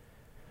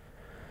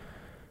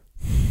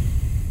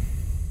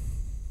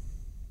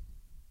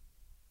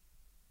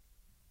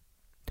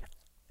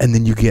 And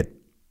then you get,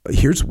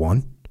 here's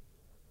one.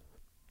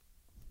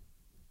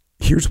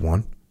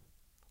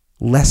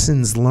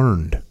 Lessons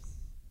learned.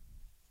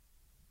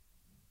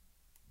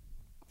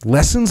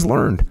 Lessons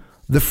learned.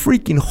 The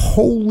freaking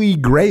holy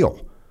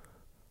grail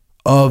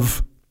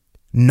of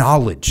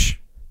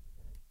knowledge.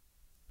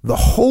 The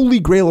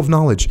holy grail of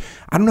knowledge.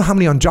 I don't know how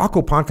many on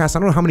Jocko podcasts, I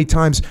don't know how many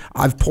times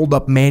I've pulled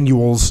up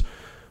manuals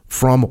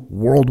from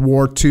World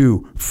War II,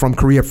 from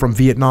Korea, from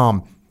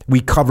Vietnam. We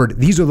covered,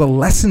 these are the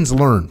lessons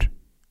learned.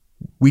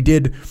 We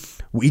did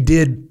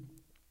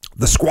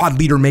the squad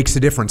leader makes a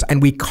difference,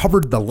 and we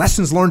covered the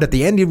lessons learned at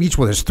the end of each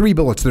one. There's 3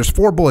 bullets, there's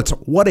 4 bullets.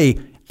 What a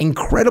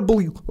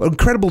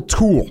incredible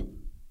tool.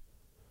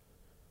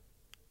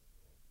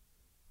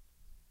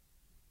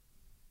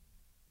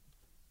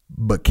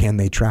 But can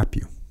they trap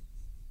you?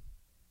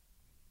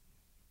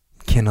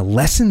 Can a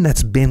lesson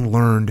that's been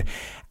learned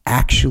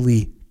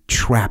actually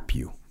trap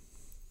you?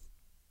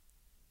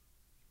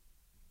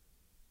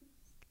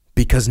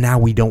 Because now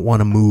we don't want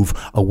to move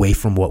away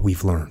from what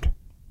we've learned.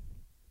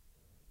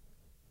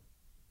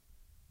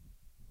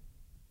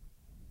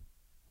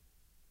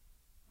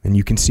 And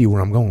you can see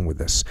where I'm going with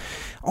this.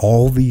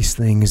 All these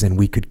things, and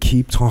we could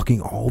keep talking,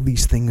 all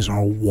these things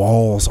are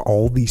walls,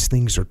 all these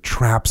things are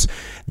traps.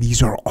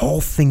 These are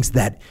all things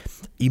that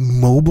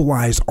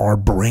immobilize our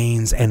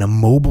brains and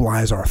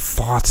immobilize our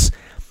thoughts,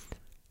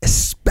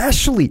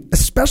 especially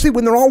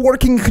when they're all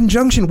working in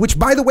conjunction, which,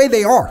 by the way,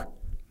 they are.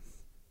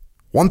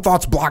 One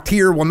thought's blocked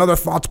here, one other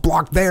thought's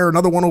blocked there,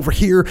 another one over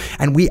here,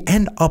 and we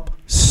end up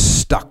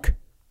stuck.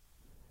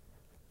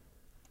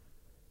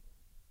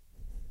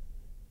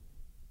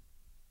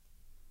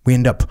 We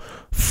end up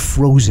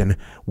frozen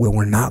where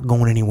we're not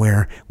going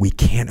anywhere. We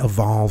can't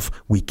evolve.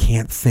 We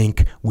can't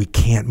think. We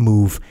can't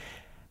move.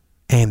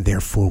 And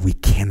therefore, we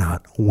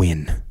cannot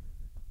win.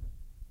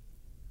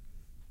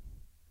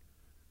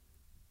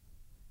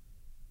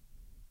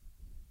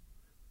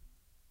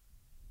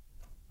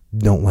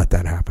 Don't let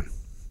that happen.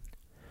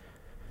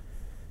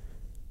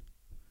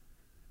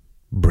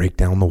 Break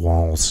down the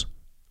walls.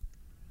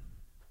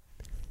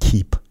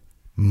 Keep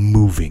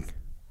moving.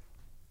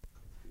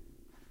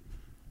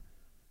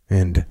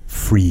 And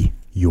free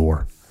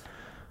your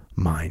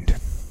mind.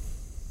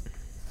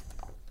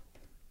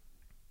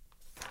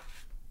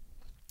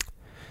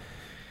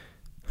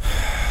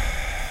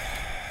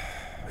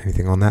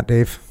 Anything on that,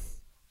 Dave?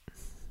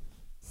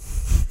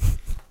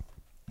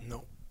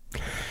 No.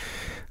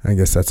 I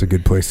guess that's a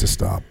good place to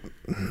stop.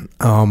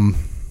 Hey,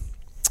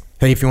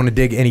 if you want to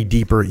dig any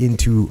deeper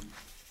into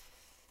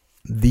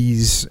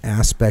these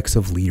aspects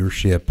of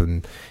leadership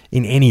and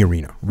in any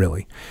arena,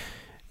 really,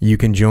 you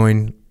can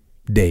join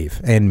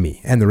Dave and me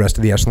and the rest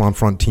of the Echelon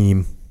Front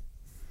team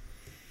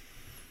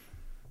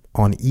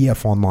on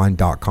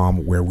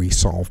efonline.com, where we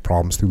solve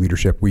problems through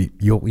leadership.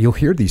 You'll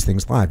hear these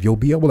things live. You'll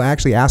be able to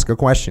actually ask a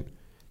question.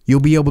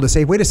 You'll be able to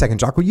say, wait a second,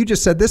 Jocko, you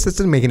just said this. This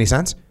doesn't make any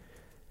sense.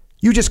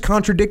 You just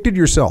contradicted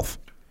yourself.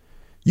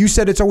 You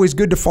said it's always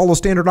good to follow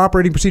standard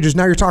operating procedures.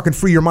 Now you're talking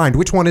free your mind.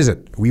 Which one is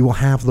it? We will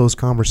have those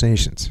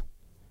conversations.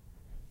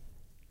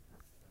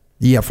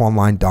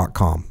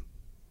 efonline.com.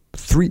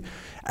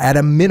 At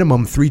a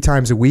minimum 3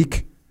 times a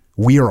week,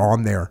 we are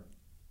on there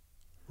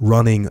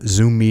running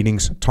Zoom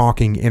meetings,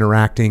 talking,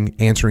 interacting,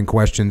 answering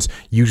questions,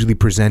 usually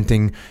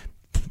presenting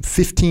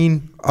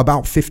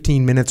about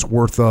 15 minutes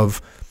worth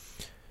of,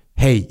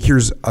 hey,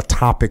 here's a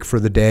topic for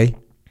the day.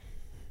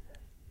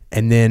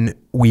 And then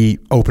we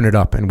open it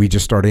up and we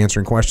just start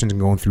answering questions and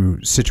going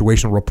through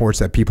situational reports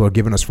that people are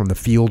giving us from the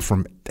field,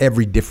 from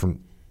every different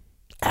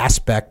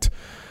aspect.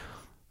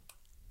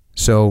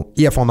 So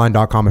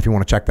efonline.com if you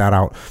want to check that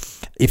out.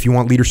 If you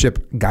want leadership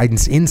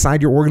guidance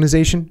inside your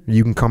organization,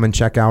 you can come and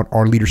check out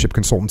our leadership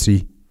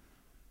consultancy,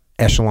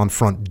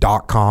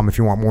 echelonfront.com, if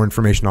you want more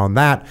information on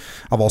that.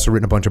 I've also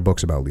written a bunch of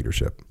books about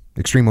leadership,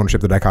 Extreme Ownership,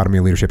 The Dichotomy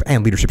of Leadership,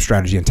 and Leadership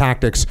Strategy and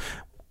Tactics.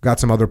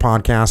 Got some other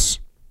podcasts.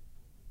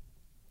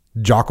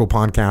 Jocko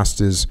Podcast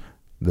is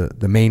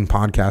the main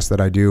podcast that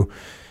I do.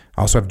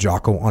 I also have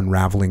Jocko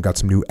Unraveling. Got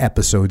some new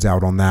episodes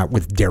out on that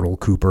with Daryl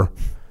Cooper.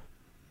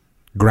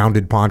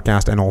 Grounded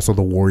Podcast, and also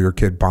the Warrior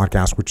Kid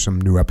Podcast, which some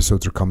new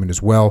episodes are coming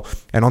as well.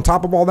 And on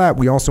top of all that,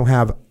 we also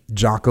have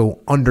Jocko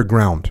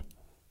Underground,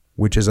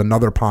 which is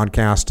another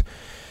podcast.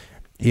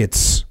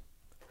 It's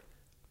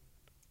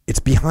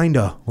behind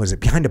a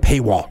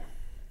paywall.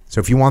 So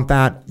if you want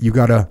that, you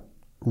gotta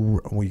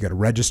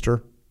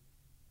register.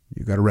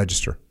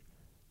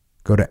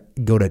 Go to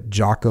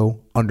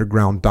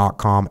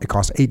jockounderground.com. It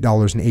costs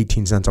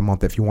 $8.18 a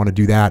month if you want to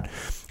do that.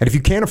 And if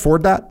you can't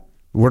afford that,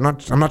 I'm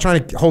not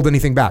trying to hold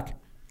anything back.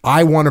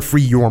 I want to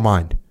free your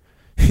mind.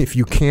 If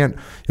you can't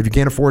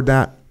afford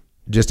that,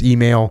 just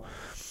email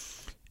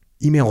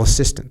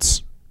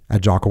assistance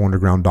at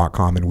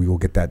jockounderground.com and we will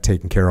get that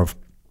taken care of.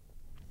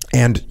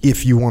 And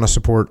if you want to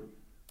support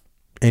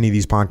any of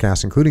these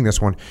podcasts, including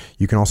this one,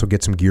 you can also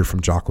get some gear from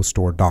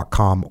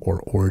jockostore.com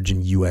or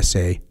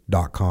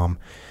originusa.com.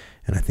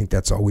 And I think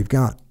that's all we've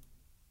got.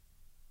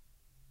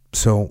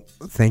 So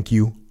thank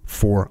you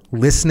for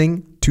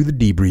listening to the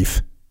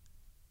debrief.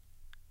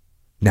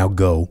 Now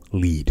go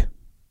lead.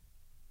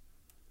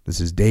 This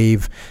is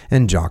Dave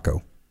and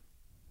Jocko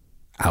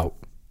out.